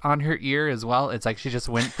earpiece on her ear as well. It's like she just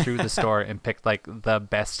went through the store and picked like the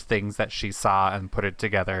best things that she saw and put it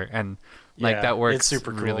together, and like that works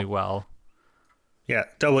super cool. Really well. Yeah,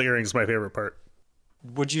 double earrings is my favorite part.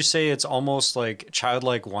 Would you say it's almost like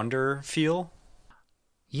childlike wonder feel?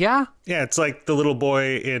 Yeah, it's like the little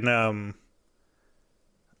boy in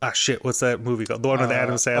what's that movie called? The one with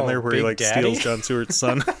Adam Sandler where Big he like Daddy? Steals Jon Stewart's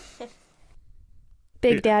son.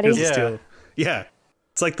 Big Daddy. Yeah.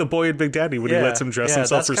 It's like the boy in Big Daddy when he lets him dress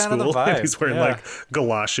himself for school, and he's wearing like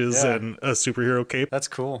galoshes and a superhero cape. That's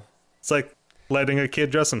cool. It's like letting a kid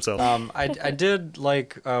dress himself. I did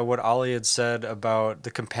like what Ollie had said about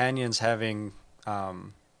the companions having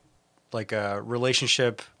like a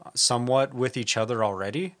relationship somewhat with each other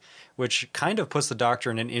already, which kind of puts the Doctor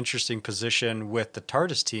in an interesting position with the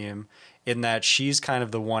TARDIS team in that she's kind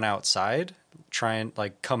of the one outside trying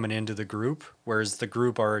like coming into the group, whereas the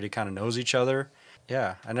group already kind of knows each other.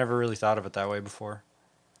 Yeah, I never really thought of it that way before.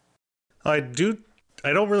 I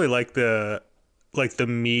don't really like the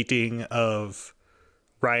meeting of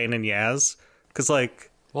Ryan and Yaz, because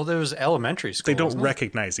like, well, there was elementary school. They don't wasn't it?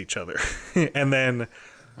 recognize each other. And then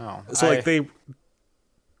like they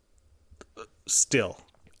still,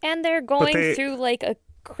 and they're going through like a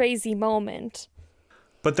crazy moment,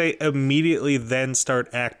 but they immediately then start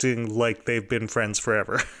acting like they've been friends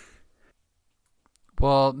forever.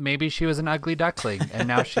 Well, maybe she was an ugly duckling, and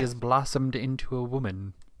now she has blossomed into a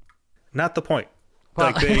woman. Not the point.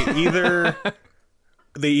 Well, like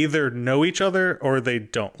they either know each other or they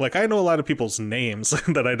don't. Like, I know a lot of people's names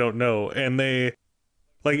that I don't know, and they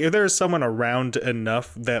like, if there's someone around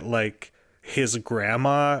enough that like his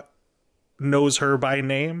grandma knows her by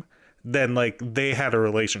name, then like they had a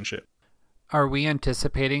relationship. Are we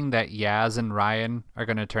anticipating that Yaz and Ryan are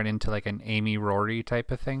going to turn into like an Amy Rory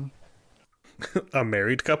type of thing? A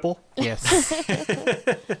married couple? Yes.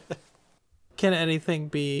 Can anything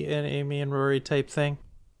be an Amy and Rory type thing?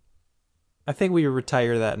 I think we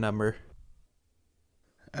retire that number.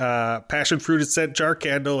 Passion Fruited Scent Jar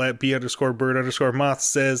Candle at B_bird_moth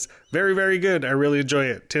says, very, very good. I really enjoy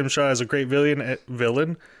it. Tim Shaw is a great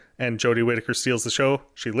villain, and Jodie Whittaker steals the show.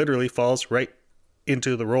 She literally falls right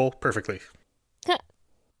into the role perfectly.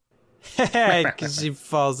 Because she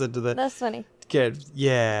falls into the... That's funny. Good.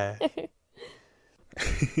 Yeah.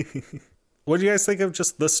 What do you guys think of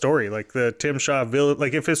just the story? Like the Tim Shaw villain,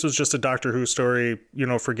 like if this was just a Doctor Who story, you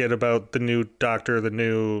know, forget about the new Doctor, the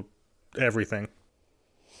new everything.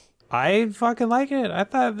 I fucking like it. I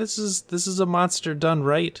thought this is a monster done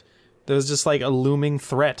right. There was just like a looming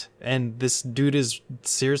threat, and this dude is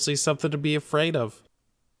seriously something to be afraid of.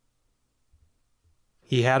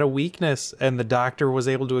 He had a weakness, and the Doctor was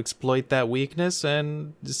able to exploit that weakness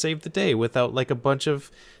and save the day without like a bunch of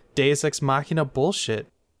Deus Ex Machina bullshit.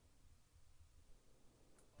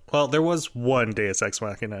 Well, there was one Deus Ex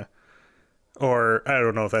Machina, or I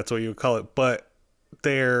don't know if that's what you would call it, but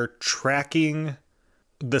they're tracking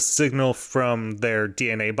the signal from their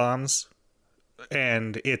DNA bombs,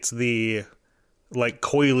 and it's the like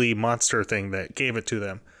coily monster thing that gave it to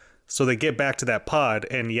them. So they get back to that pod,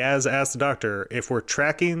 and Yaz asks the Doctor, if we're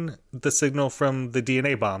tracking the signal from the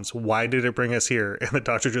DNA bombs, why did it bring us here? And the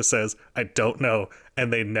Doctor just says, I don't know,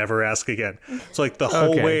 and they never ask again. So like the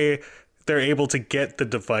whole way they're able to get the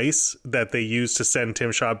device that they use to send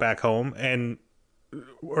Tim Shaw back home, to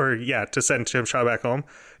send Tim Shaw back home,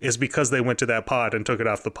 is because they went to that pod and took it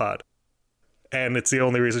off the pod. And it's the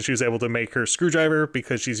only reason she was able to make her screwdriver,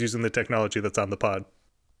 because she's using the technology that's on the pod.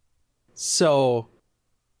 So,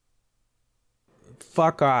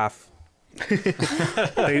 fuck off.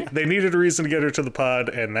 They needed a reason to get her to the pod,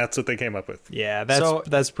 and that's what they came up with. Yeah,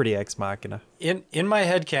 that's pretty Ex Machina. In my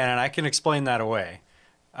headcanon, I can explain that away.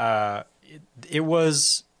 It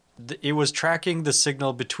was tracking the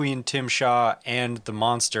signal between Tim Shaw and the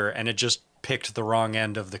monster, and it just picked the wrong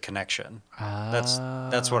end of the connection.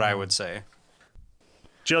 That's what I would say.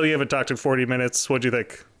 Jill, you haven't talked in 40 minutes. What'd you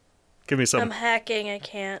think? Give me some. I'm hacking. I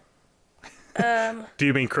can't. Do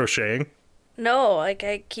you mean crocheting? No, like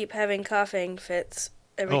I keep having coughing fits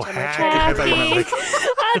every time I try. I thought you meant like...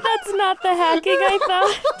 That's not the hacking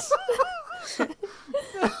I thought.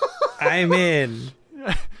 I'm in.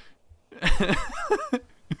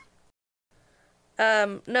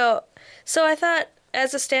 No. So I thought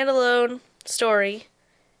as a standalone story,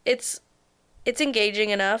 it's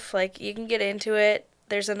engaging enough. Like you can get into it.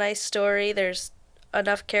 There's a nice story. There's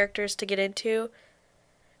enough characters to get into.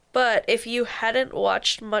 But if you hadn't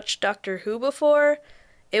watched much Doctor Who before,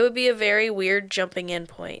 it would be a very weird jumping in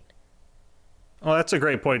point. Well, that's a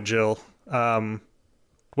great point, Jill.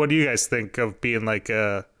 What do you guys think of being like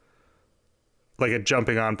a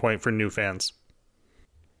jumping on point for new fans?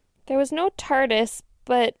 There was no TARDIS,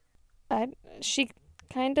 but she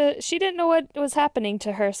didn't know what was happening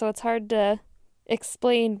to her, so it's hard to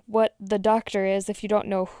explain what the Doctor is if you don't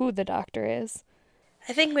know who the Doctor is.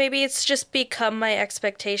 I think maybe it's just become my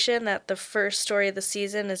expectation that the first story of the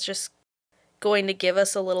season is just going to give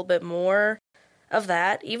us a little bit more of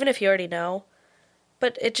that, even if you already know.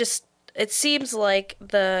 But it seems like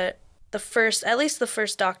the first, at least the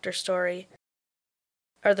first Doctor story,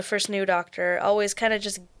 or the first new Doctor, always kind of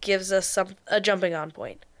just gives us a jumping on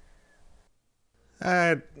point.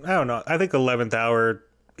 I don't know. I think 11th Hour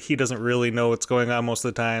he doesn't really know what's going on most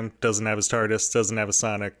of the time, doesn't have his TARDIS, doesn't have a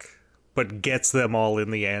Sonic, but gets them all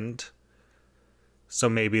in the end. So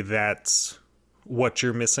maybe that's what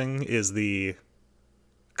you're missing, is the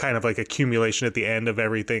kind of like accumulation at the end of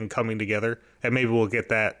everything coming together. And maybe we'll get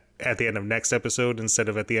that at the end of next episode instead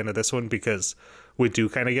of at the end of this one, because we do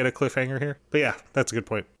kind of get a cliffhanger here. But yeah, that's a good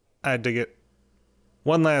point. I dig it.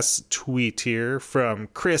 One last tweet here from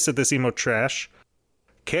Chris at This Emo Trash.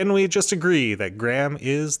 Can we just agree that Graham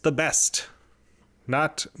is the best?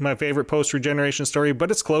 Not my favorite post-regeneration story, but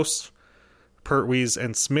it's close. Pertwee's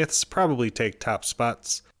and Smith's probably take top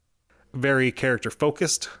spots. Very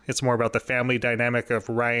character-focused. It's more about the family dynamic of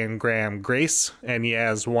Ryan, Graham, Grace, and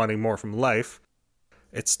Yaz wanting more from life.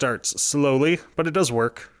 It starts slowly, but it does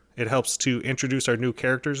work. It helps to introduce our new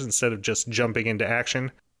characters instead of just jumping into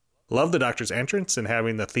action. Love the Doctor's entrance, and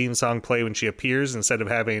having the theme song play when she appears instead of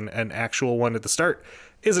having an actual one at the start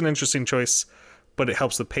is an interesting choice, but it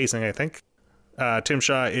helps the pacing, I think. Tim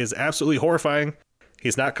Shaw is absolutely horrifying.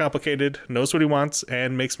 He's not complicated, knows what he wants,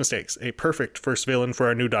 and makes mistakes. A perfect first villain for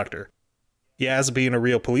our new Doctor. Yaz being a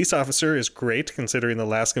real police officer is great, considering the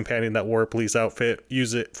last companion that wore a police outfit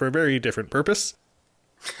used it for a very different purpose.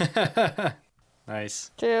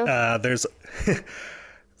 Nice. True.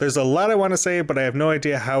 There's a lot I want to say, but I have no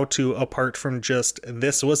idea how to, apart from just,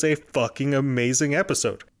 this was a fucking amazing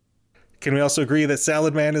episode. Can we also agree that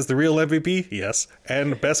Salad Man is the real MVP? Yes.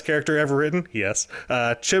 And best character ever written? Yes.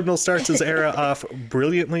 Chibnall starts his era off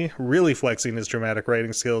brilliantly, really flexing his dramatic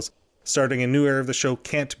writing skills. Starting a new era of the show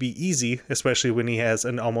can't be easy, especially when he has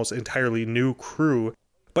an almost entirely new crew,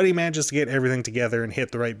 but he manages to get everything together and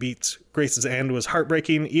hit the right beats. Grace's end was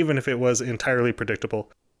heartbreaking, even if it was entirely predictable.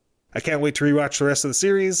 I can't wait to rewatch the rest of the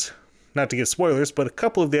series. Not to give spoilers, but a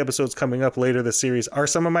couple of the episodes coming up later this series are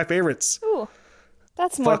some of my favorites. Ooh,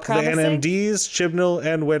 that's more Fuck promising. the NMDs, Chibnall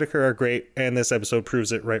and Whitaker are great, and this episode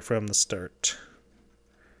proves it right from the start.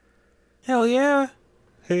 Hell yeah.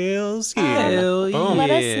 Hells yeah. Hell yeah. Let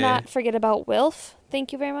us not forget about Wilf.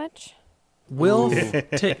 Thank you very much.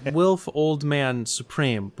 Wilf, old man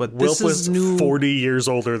supreme. But this Wilf is was new. 40 years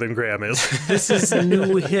older than Graham is. This is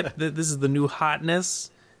new hip. This is the new hotness.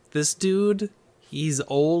 This dude, he's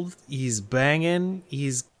old. He's banging.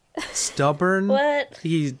 He's stubborn. What?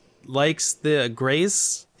 He likes the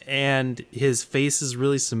Grace, and his face is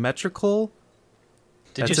really symmetrical.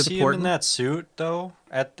 Did That's you see important. him in that suit though?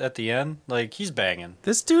 At the end, like he's banging.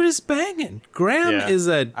 This dude is banging. Graham Yeah. is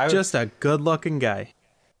I would- just a good-looking guy.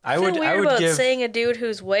 I feel would weird about give saying a dude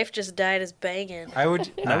whose wife just died is banging. I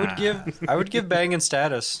would give banging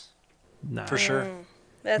status Nah. for sure.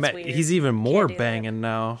 That's Man, weird. he's even more do that. banging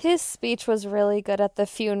now. His speech was really good at the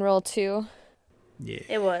funeral, too. Yeah.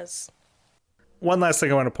 It was. One last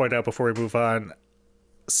thing I want to point out before we move on.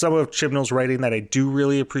 Some of Chibnall's writing that I do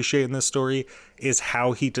really appreciate in this story is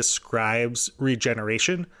how he describes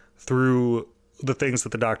regeneration through the things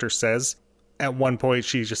that the Doctor says. At one point,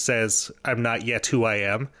 she just says, "I'm not yet who I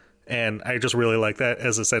am." And I just really like that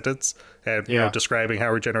as a sentence, and you know, describing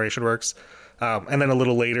how regeneration works. And then a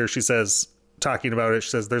little later, she says, talking about it,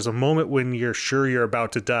 she says, "There's a moment when you're sure you're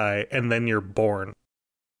about to die, and then you're born."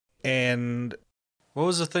 And What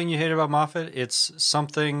was the thing you hated about Moffat? It's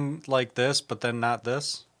something like this, but then not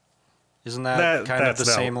this. Isn't that kind of the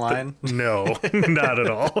same line? No, not at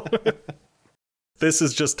all. This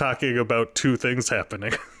is just talking about two things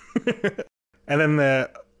happening. And then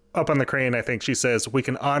up on the crane, I think she says, "We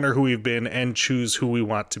can honor who we've been and choose who we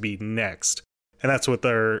want to be next." And that's what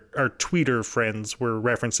our tweeter friends were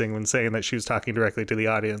referencing when saying that she was talking directly to the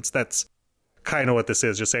audience. That's kind of what this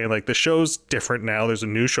is, just saying, like, the show's different now. There's a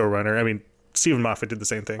new showrunner. I mean, Stephen Moffat did the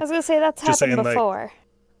same thing. I was going to say that's Just happened saying, like, before.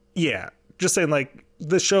 Yeah, just saying, like,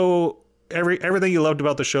 the show, everything you loved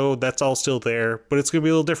about the show, that's all still there, but it's gonna be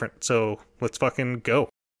a little different. So let's fucking go.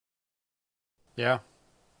 Yeah.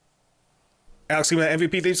 Alex, give me that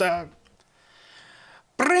MVP theme song.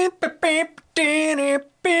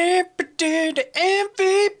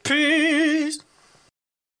 MVPs.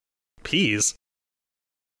 Peas.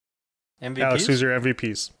 MVPs. Alex, who's your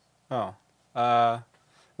MVPs? Oh.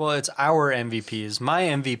 Well, it's our MVPs. My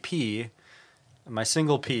MVP, my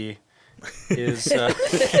single P, is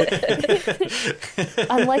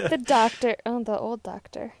Unlike the doctor. Oh, the old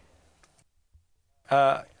doctor.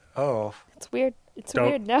 oh. It's weird. It's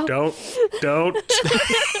weird now. Don't.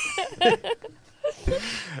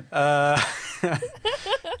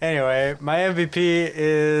 Anyway, my MVP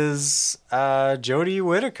is Jodie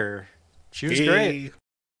Whittaker. She was great.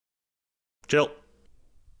 Jill.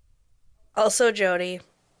 Also Jodie.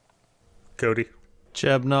 Cody.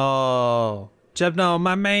 Chibnall,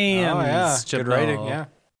 my man. Oh yeah, good writing. Yeah.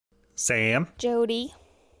 Sam. Jody.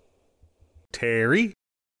 Terry.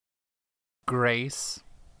 Grace.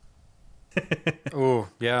 Oh,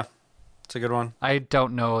 yeah. It's a good one. I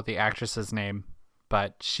don't know the actress's name,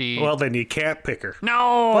 but she... Well, then you can't pick her.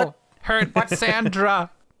 No! What's Sandra?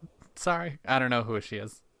 Sorry. I don't know who she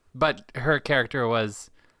is. But her character was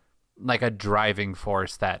like a driving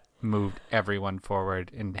force that moved everyone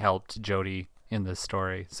forward and helped Jodie in the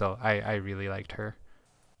story. So I really liked her.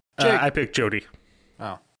 I picked Jodie.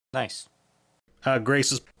 Oh, nice.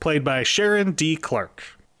 Grace is played by Sharon D. Clark.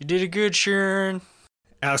 You did a good, Sharon.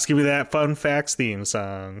 Alex, give me that Fun Facts theme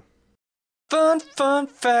song. Fun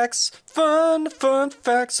facts. Fun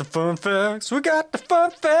facts. Fun facts. We got the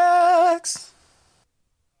fun facts.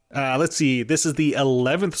 Let's see. This is the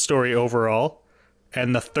 11th story overall,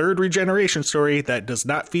 and the third regeneration story that does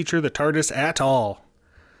not feature the TARDIS at all.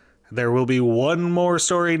 There will be one more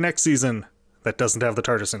story next season that doesn't have the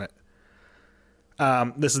TARDIS in it.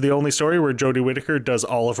 This is the only story where Jodie Whittaker does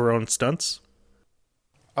all of her own stunts.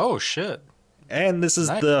 Oh, shit. And this is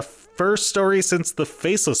Nice. the first story since the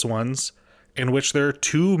Faceless Ones in which there are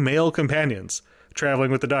two male companions traveling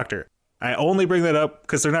with the Doctor. I only bring that up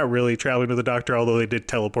because they're not really traveling with the Doctor, although they did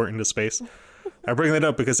teleport into space. I bring that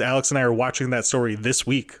up because Alex and I are watching that story this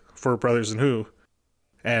week for Brothers and Who.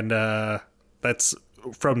 And that's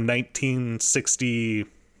from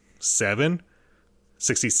 1967,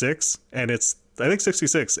 66, and it's, I think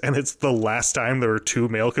 66, and it's the last time there were two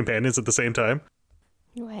male companions at the same time.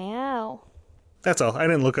 Wow. That's all. I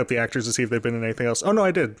didn't look up the actors to see if they've been in anything else. Oh, no,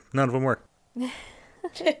 I did. None of them were.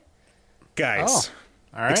 Guys, Oh,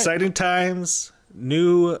 all right. exciting times.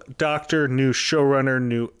 New Doctor, new showrunner,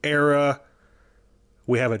 new era.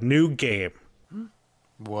 We have a new game.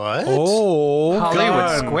 What? Oh, Hollywood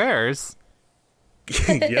God. Squares.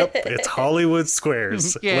 Yep, it's Hollywood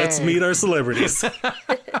Squares. Yay. Let's meet our celebrities.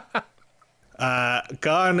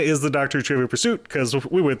 Gone is the Doctor Trivia Pursuit because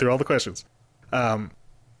we went through all the questions. And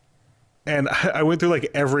I went through like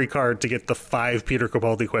every card to get the 5 Peter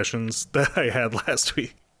Capaldi questions that I had last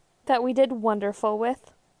week. That we did wonderful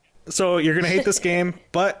with. So you're going to hate this game,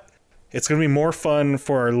 but it's going to be more fun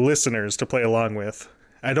for our listeners to play along with.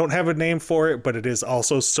 I don't have a name for it, but it is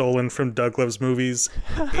also stolen from Doug Loves Movies.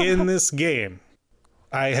 In this game,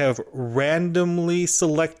 I have randomly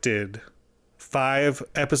selected 5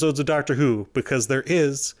 episodes of Doctor Who because there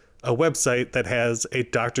is a website that has a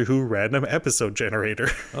Doctor Who random episode generator.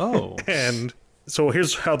 oh. And so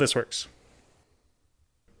here's how this works.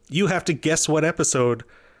 You have to guess what episode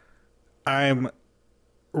I'm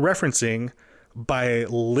referencing by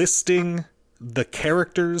listing the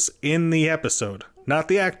characters in the episode. Not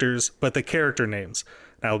the actors, but the character names.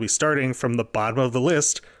 And I'll be starting from the bottom of the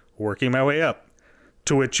list, working my way up.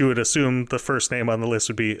 To which you would assume the first name on the list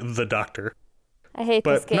would be the Doctor. I hate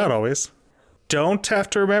this But game. not always. Don't have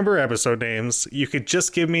to remember episode names. You could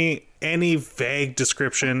just give me any vague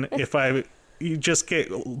description if you just get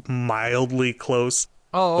mildly close.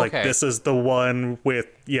 Oh, Like, okay. this is the one with,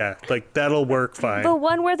 yeah, like, that'll work fine. The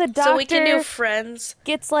one where the doctor So we can do Friends.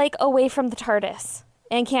 gets like away from the TARDIS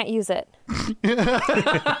and can't use it. Did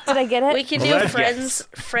I get it? We can Well, do that-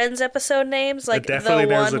 Friends episode names, like the definitely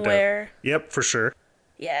narrows one it down. where. Yep, for sure.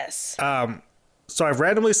 Yes. So I've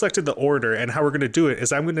randomly selected the order, and how we're going to do it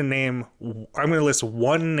is I'm going to list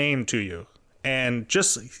one name to you, and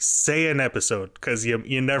just say an episode, because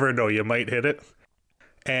you never know, you might hit it.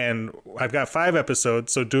 And I've got 5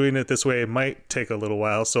 episodes, so doing it this way might take a little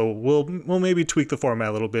while, so we'll maybe tweak the format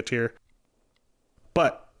a little bit here.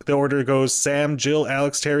 But the order goes Sam, Jill,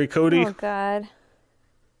 Alex, Terry, Cody. Oh God.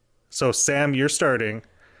 So Sam, you're starting.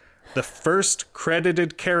 The first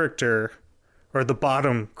credited character, or the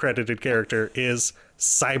bottom credited character, is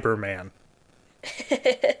Cyberman.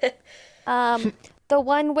 The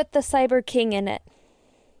one with the Cyber King in it.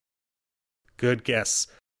 Good guess.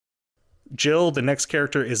 Jill, the next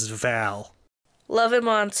character is Val. Love and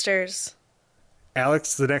Monsters.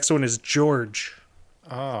 Alex, the next one is George.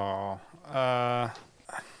 Oh.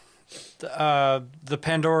 The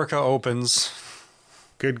Pandorica opens.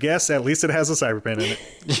 Good guess. At least it has a Cyberman in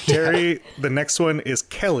it. Terry, the next one is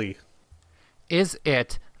Kelly. Is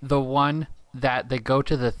it the one that they go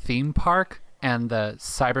to the theme park and the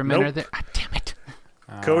Cybermen Nope. are there? Ah, damn it.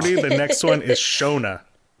 Cody, the next one is Shona.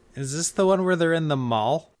 Is this the one where they're in the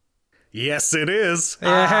mall? Yes, it is.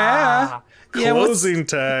 Yeah. Yeah, what's- Closing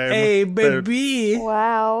time. Hey, The- baby.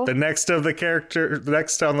 Wow. The next of the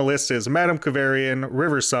next on the list is Madame Kavarian,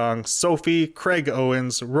 Riversong, Sophie, Craig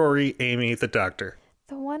Owens, Rory, Amy, the Doctor.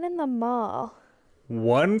 The one in the mall.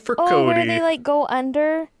 One for Oh, Cody. where they like go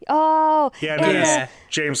under. Oh. Yeah, and it is. Yeah.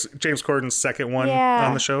 James Corden's second one Yeah.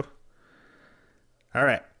 on the show. All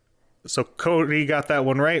right. So Cody got that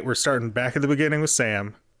one right. We're starting back at the beginning with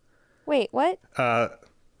Sam. Wait, what?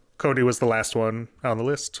 Cody was the last one on the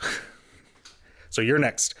list. So you're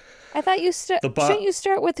next. I thought you shouldn't you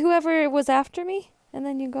start with whoever was after me, and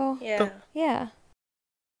then you go. Yeah. Yeah.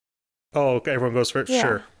 Oh, okay, everyone goes first? Yeah.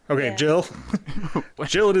 Sure. Okay, Yeah. Jill.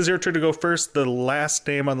 Jill, it is your turn to go first. The last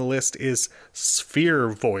name on the list is Sphere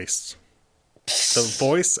Voice. The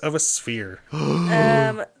voice of a sphere.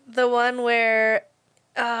 The one where,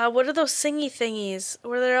 what are those singy thingies?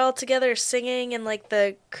 Where they're all together singing in like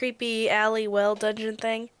the creepy alley well dungeon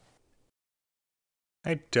thing?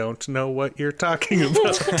 I don't know what you're talking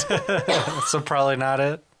about. So probably not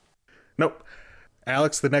it. Nope.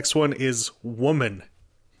 Alex, the next one is Woman.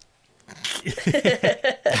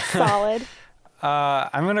 Solid.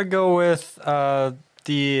 I'm gonna go with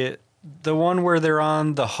the one where they're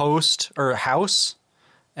on the host or house,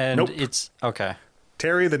 and Nope. it's okay.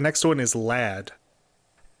 Terry, the next one is Lad.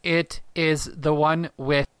 It is the one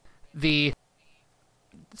with the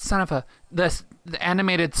the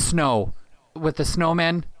animated snow with the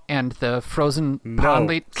snowmen and the frozen pond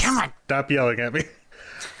lead. Come on. Stop yelling at me.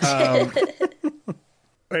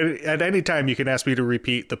 At any time, you can ask me to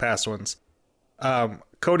repeat the past ones.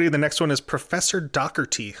 Cody, the next one is Professor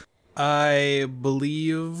Doherty. I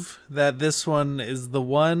believe that this one is the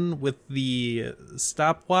one with the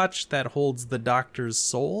stopwatch that holds the doctor's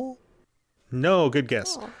soul. No, good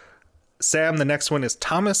guess. Oh. Sam, the next one is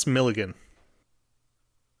Thomas Milligan.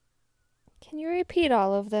 Can you repeat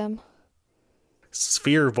all of them?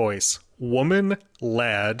 Sphere Voice. Woman,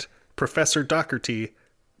 Lad, Professor Doherty,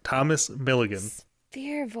 Thomas Milligan.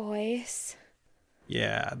 Fear voice.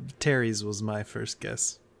 Yeah, Terry's was my first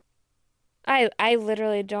guess. I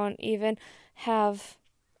literally don't even have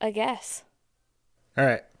a guess. All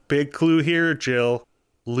right. Big clue here, Jill.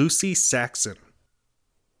 Lucy Saxon.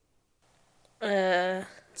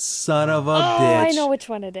 Son of a Oh, bitch. I know which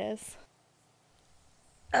one it is.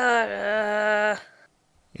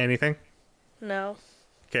 Anything? No.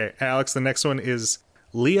 Okay, Alex, the next one is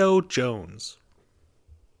Leo Jones.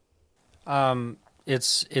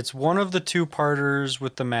 It's one of the two-parters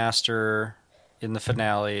with the master in the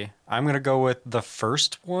finale. I'm gonna go with the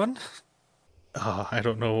first one. Oh, I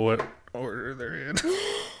don't know what order they're in.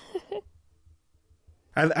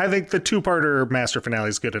 I think the two-parter master finale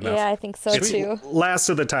is good enough. Yeah, I think so too. Last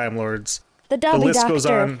of the Time Lords. The The Dobby list Doctor. goes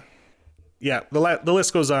on. Yeah, the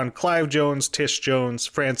list goes on. Clive Jones, Tish Jones,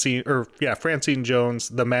 Francine Jones,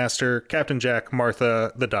 the Master, Captain Jack,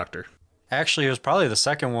 Martha, the Doctor. Actually, it was probably the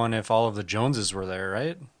second one if all of the Joneses were there,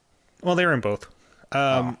 right? Well, they were in both.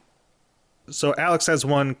 So Alex has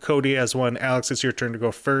one, Cody has one. Alex, it's your turn to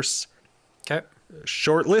go first. Okay.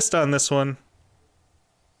 Short list on this one.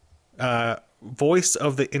 Voice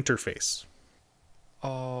of the interface.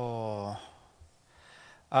 Oh.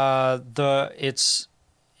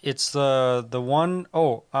 It's the one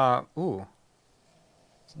ooh.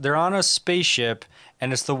 They're on a spaceship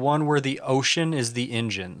and it's the one where the ocean is the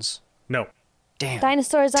engines. No. Damn.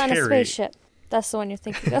 Dinosaurs on a Terry. spaceship. That's the one you're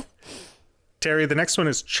thinking of. Terry, the next one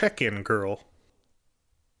is Check-In Girl.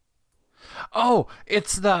 Oh,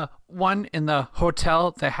 it's the one in the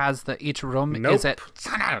hotel that has each room. Nope. Is it?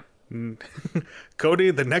 Son of-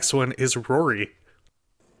 Cody, the next one is Rory.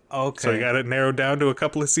 Okay. So you got it narrowed down to a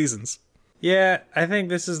couple of seasons. Yeah, I think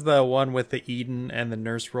this is the one with the Eden and the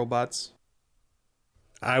nurse robots.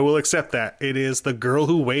 I will accept that. It is The Girl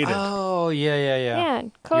Who Waited. Oh, yeah.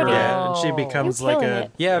 Man, Cody. Yeah, and she Oh. becomes You're like killing a,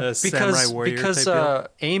 it. Yeah, a samurai because warrior because type deal.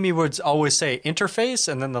 Amy would always say interface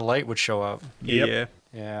and then the light would show up. Yep. Yeah.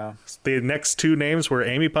 Yeah. The next two names were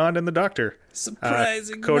Amy Pond and the Doctor.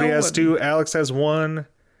 Surprising. Cody no has one. two. Alex has one.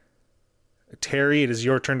 Terry, it is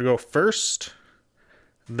your turn to go first.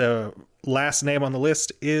 The last name on the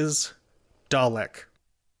list is Dalek.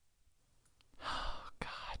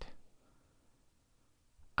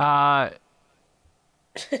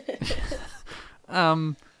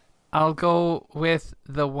 I'll go with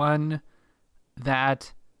the one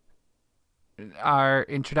that our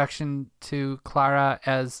introduction to Clara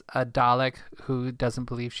as a Dalek who doesn't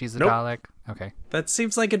believe she's a Nope. Dalek. Okay. That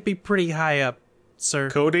seems like it'd be pretty high up, sir.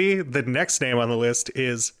 Cody, the next name on the list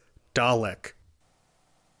is Dalek.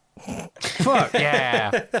 Fuck.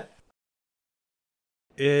 Yeah.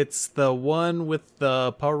 It's the one with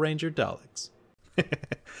the Power Ranger Daleks.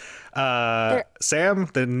 Sam,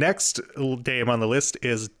 the next name on the list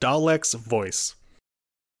is Dalek's Voice.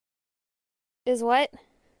 Is what?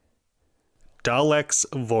 Dalek's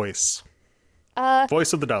Voice.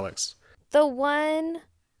 Voice of the Daleks. The one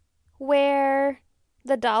where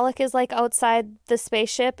the Dalek is like outside the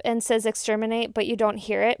spaceship and says exterminate, but you don't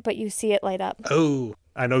hear it, but you see it light up. Oh,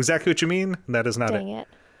 I know exactly what you mean. That is not Dang it. it.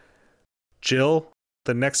 Jill,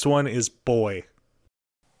 the next one is Boy.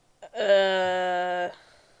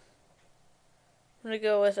 I'm gonna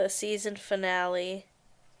go with a season finale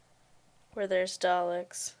where there's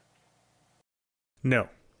Daleks. No.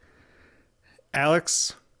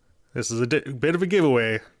 Alex, this is a bit of a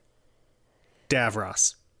giveaway.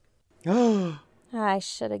 Davros. I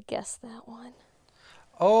should have guessed that one.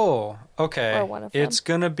 Oh, okay. Or one of them. It's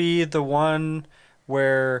gonna be the one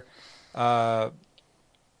where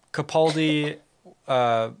Capaldi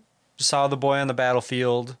saw the boy on the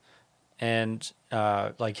battlefield, and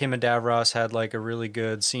like him and Davros had like a really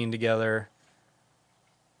good scene together.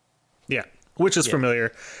 Yeah, which is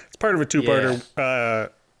familiar. It's part of a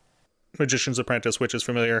two-parter, Magician's Apprentice, which is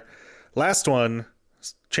familiar. Last one,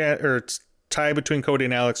 it's tie between Cody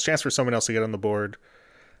and Alex. Chance for someone else to get on the board.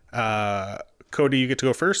 Cody, you get to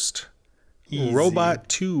go first. Easy. Robot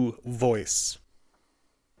 2 voice.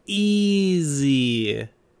 Easy.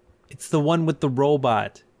 It's the one with the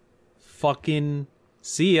robot. Fucking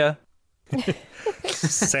see ya.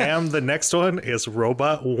 Sam, the next one is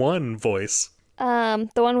Robot 1 voice. The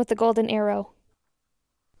one with the golden arrow.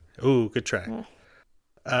 Ooh, good try.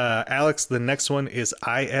 Alex, the next one is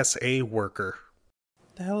ISA worker.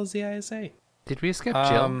 What the hell is the ISA? Did we skip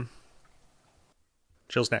Jill?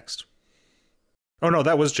 Jill's next. Oh no,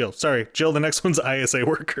 that was Jill. Sorry. Jill, the next one's ISA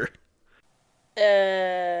worker.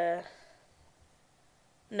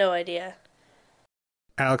 No idea.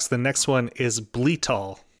 Alex, the next one is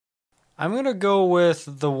Bleatall. I'm gonna go with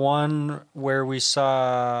the one where we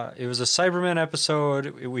saw it was a Cyberman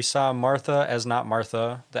episode. We saw Martha as not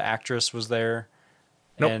Martha. The actress was there.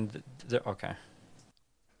 Nope. And okay.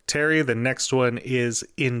 Terry, the next one is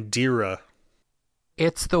Indira.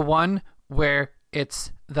 It's the one where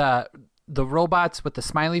it's the robots with the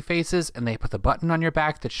smiley faces, and they put the button on your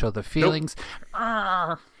back that show the feelings.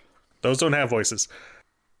 Nope. Those don't have voices.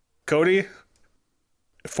 Cody,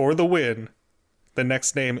 for the win, the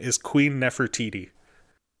next name is Queen Nefertiti.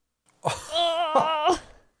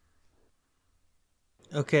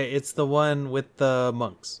 Okay, it's the one with the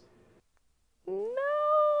monks.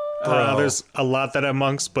 There's a lot that have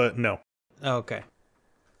monks, but no. Okay.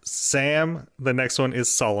 Sam, the next one is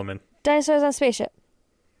Solomon. Dinosaurs on a spaceship.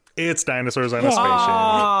 It's dinosaurs on a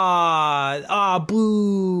spaceship.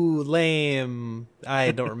 Boo, lame.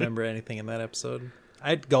 I don't remember anything in that episode. I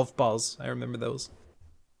had golf balls. I remember those.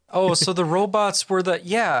 Oh, so the robots were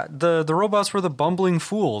the robots were the bumbling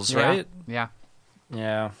fools, right? Yeah.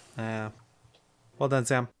 Yeah. Well done,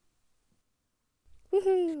 Sam.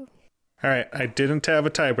 Woohoo. All right, I didn't have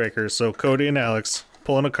a tiebreaker, so Cody and Alex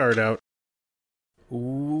pulling a card out.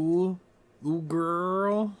 Ooh,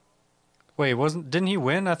 girl. Wait, didn't he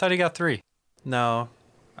win? I thought he got 3. No,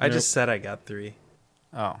 I Nope. just said I got 3.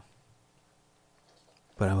 Oh.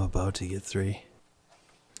 But I'm about to get 3.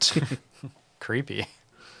 Creepy.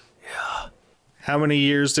 How many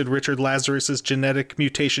years did Richard Lazarus's genetic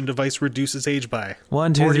mutation device reduce his age by?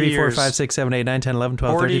 1, 2, 40 3, 4, years. 5, 6, 7, 8, 9, 10, 11,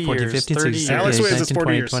 12, 40 13, 14, years, 15, 30 16, Alex 17, wins, it's 18, 40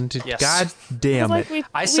 19, years. 20, 22. Yes. God damn Like it.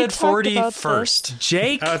 I we said talked 40 about first.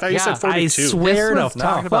 Jake, I thought you said I 42. swear This was to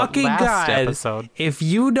talked about fucking last God, episode. if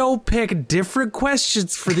you don't pick different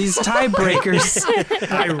questions for these tiebreakers,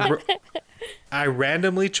 I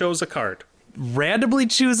randomly chose a card. randomly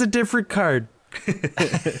choose a different card.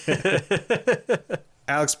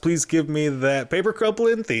 Alex, please give me that Paper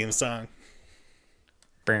Crumplin' theme song.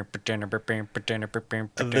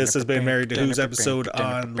 This has been Married to Who's episode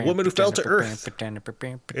on The Woman Who Fell to Earth.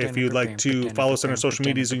 If you'd like to follow us on our social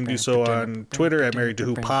medias, you can do so on Twitter at Married to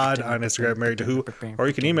Who Pod, on Instagram Married to Who, or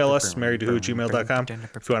you can email us marriedtowho@gmail.com.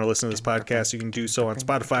 If you want to listen to this podcast, you can do so on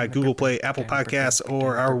Spotify, Google Play, Apple Podcasts,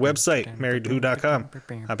 or our website, marriedtowho.com.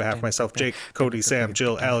 On behalf of myself, Jake, Cody, Sam,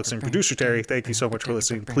 Jill, Alex, and producer Terry, thank you so much for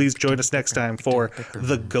listening. Please join us next time for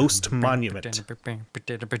The Ghost Monument.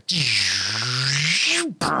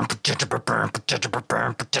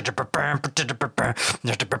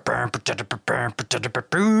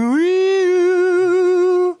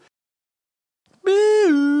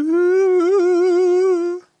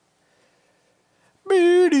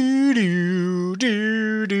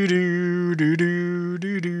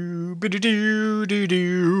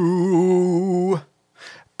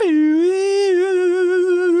 Boo.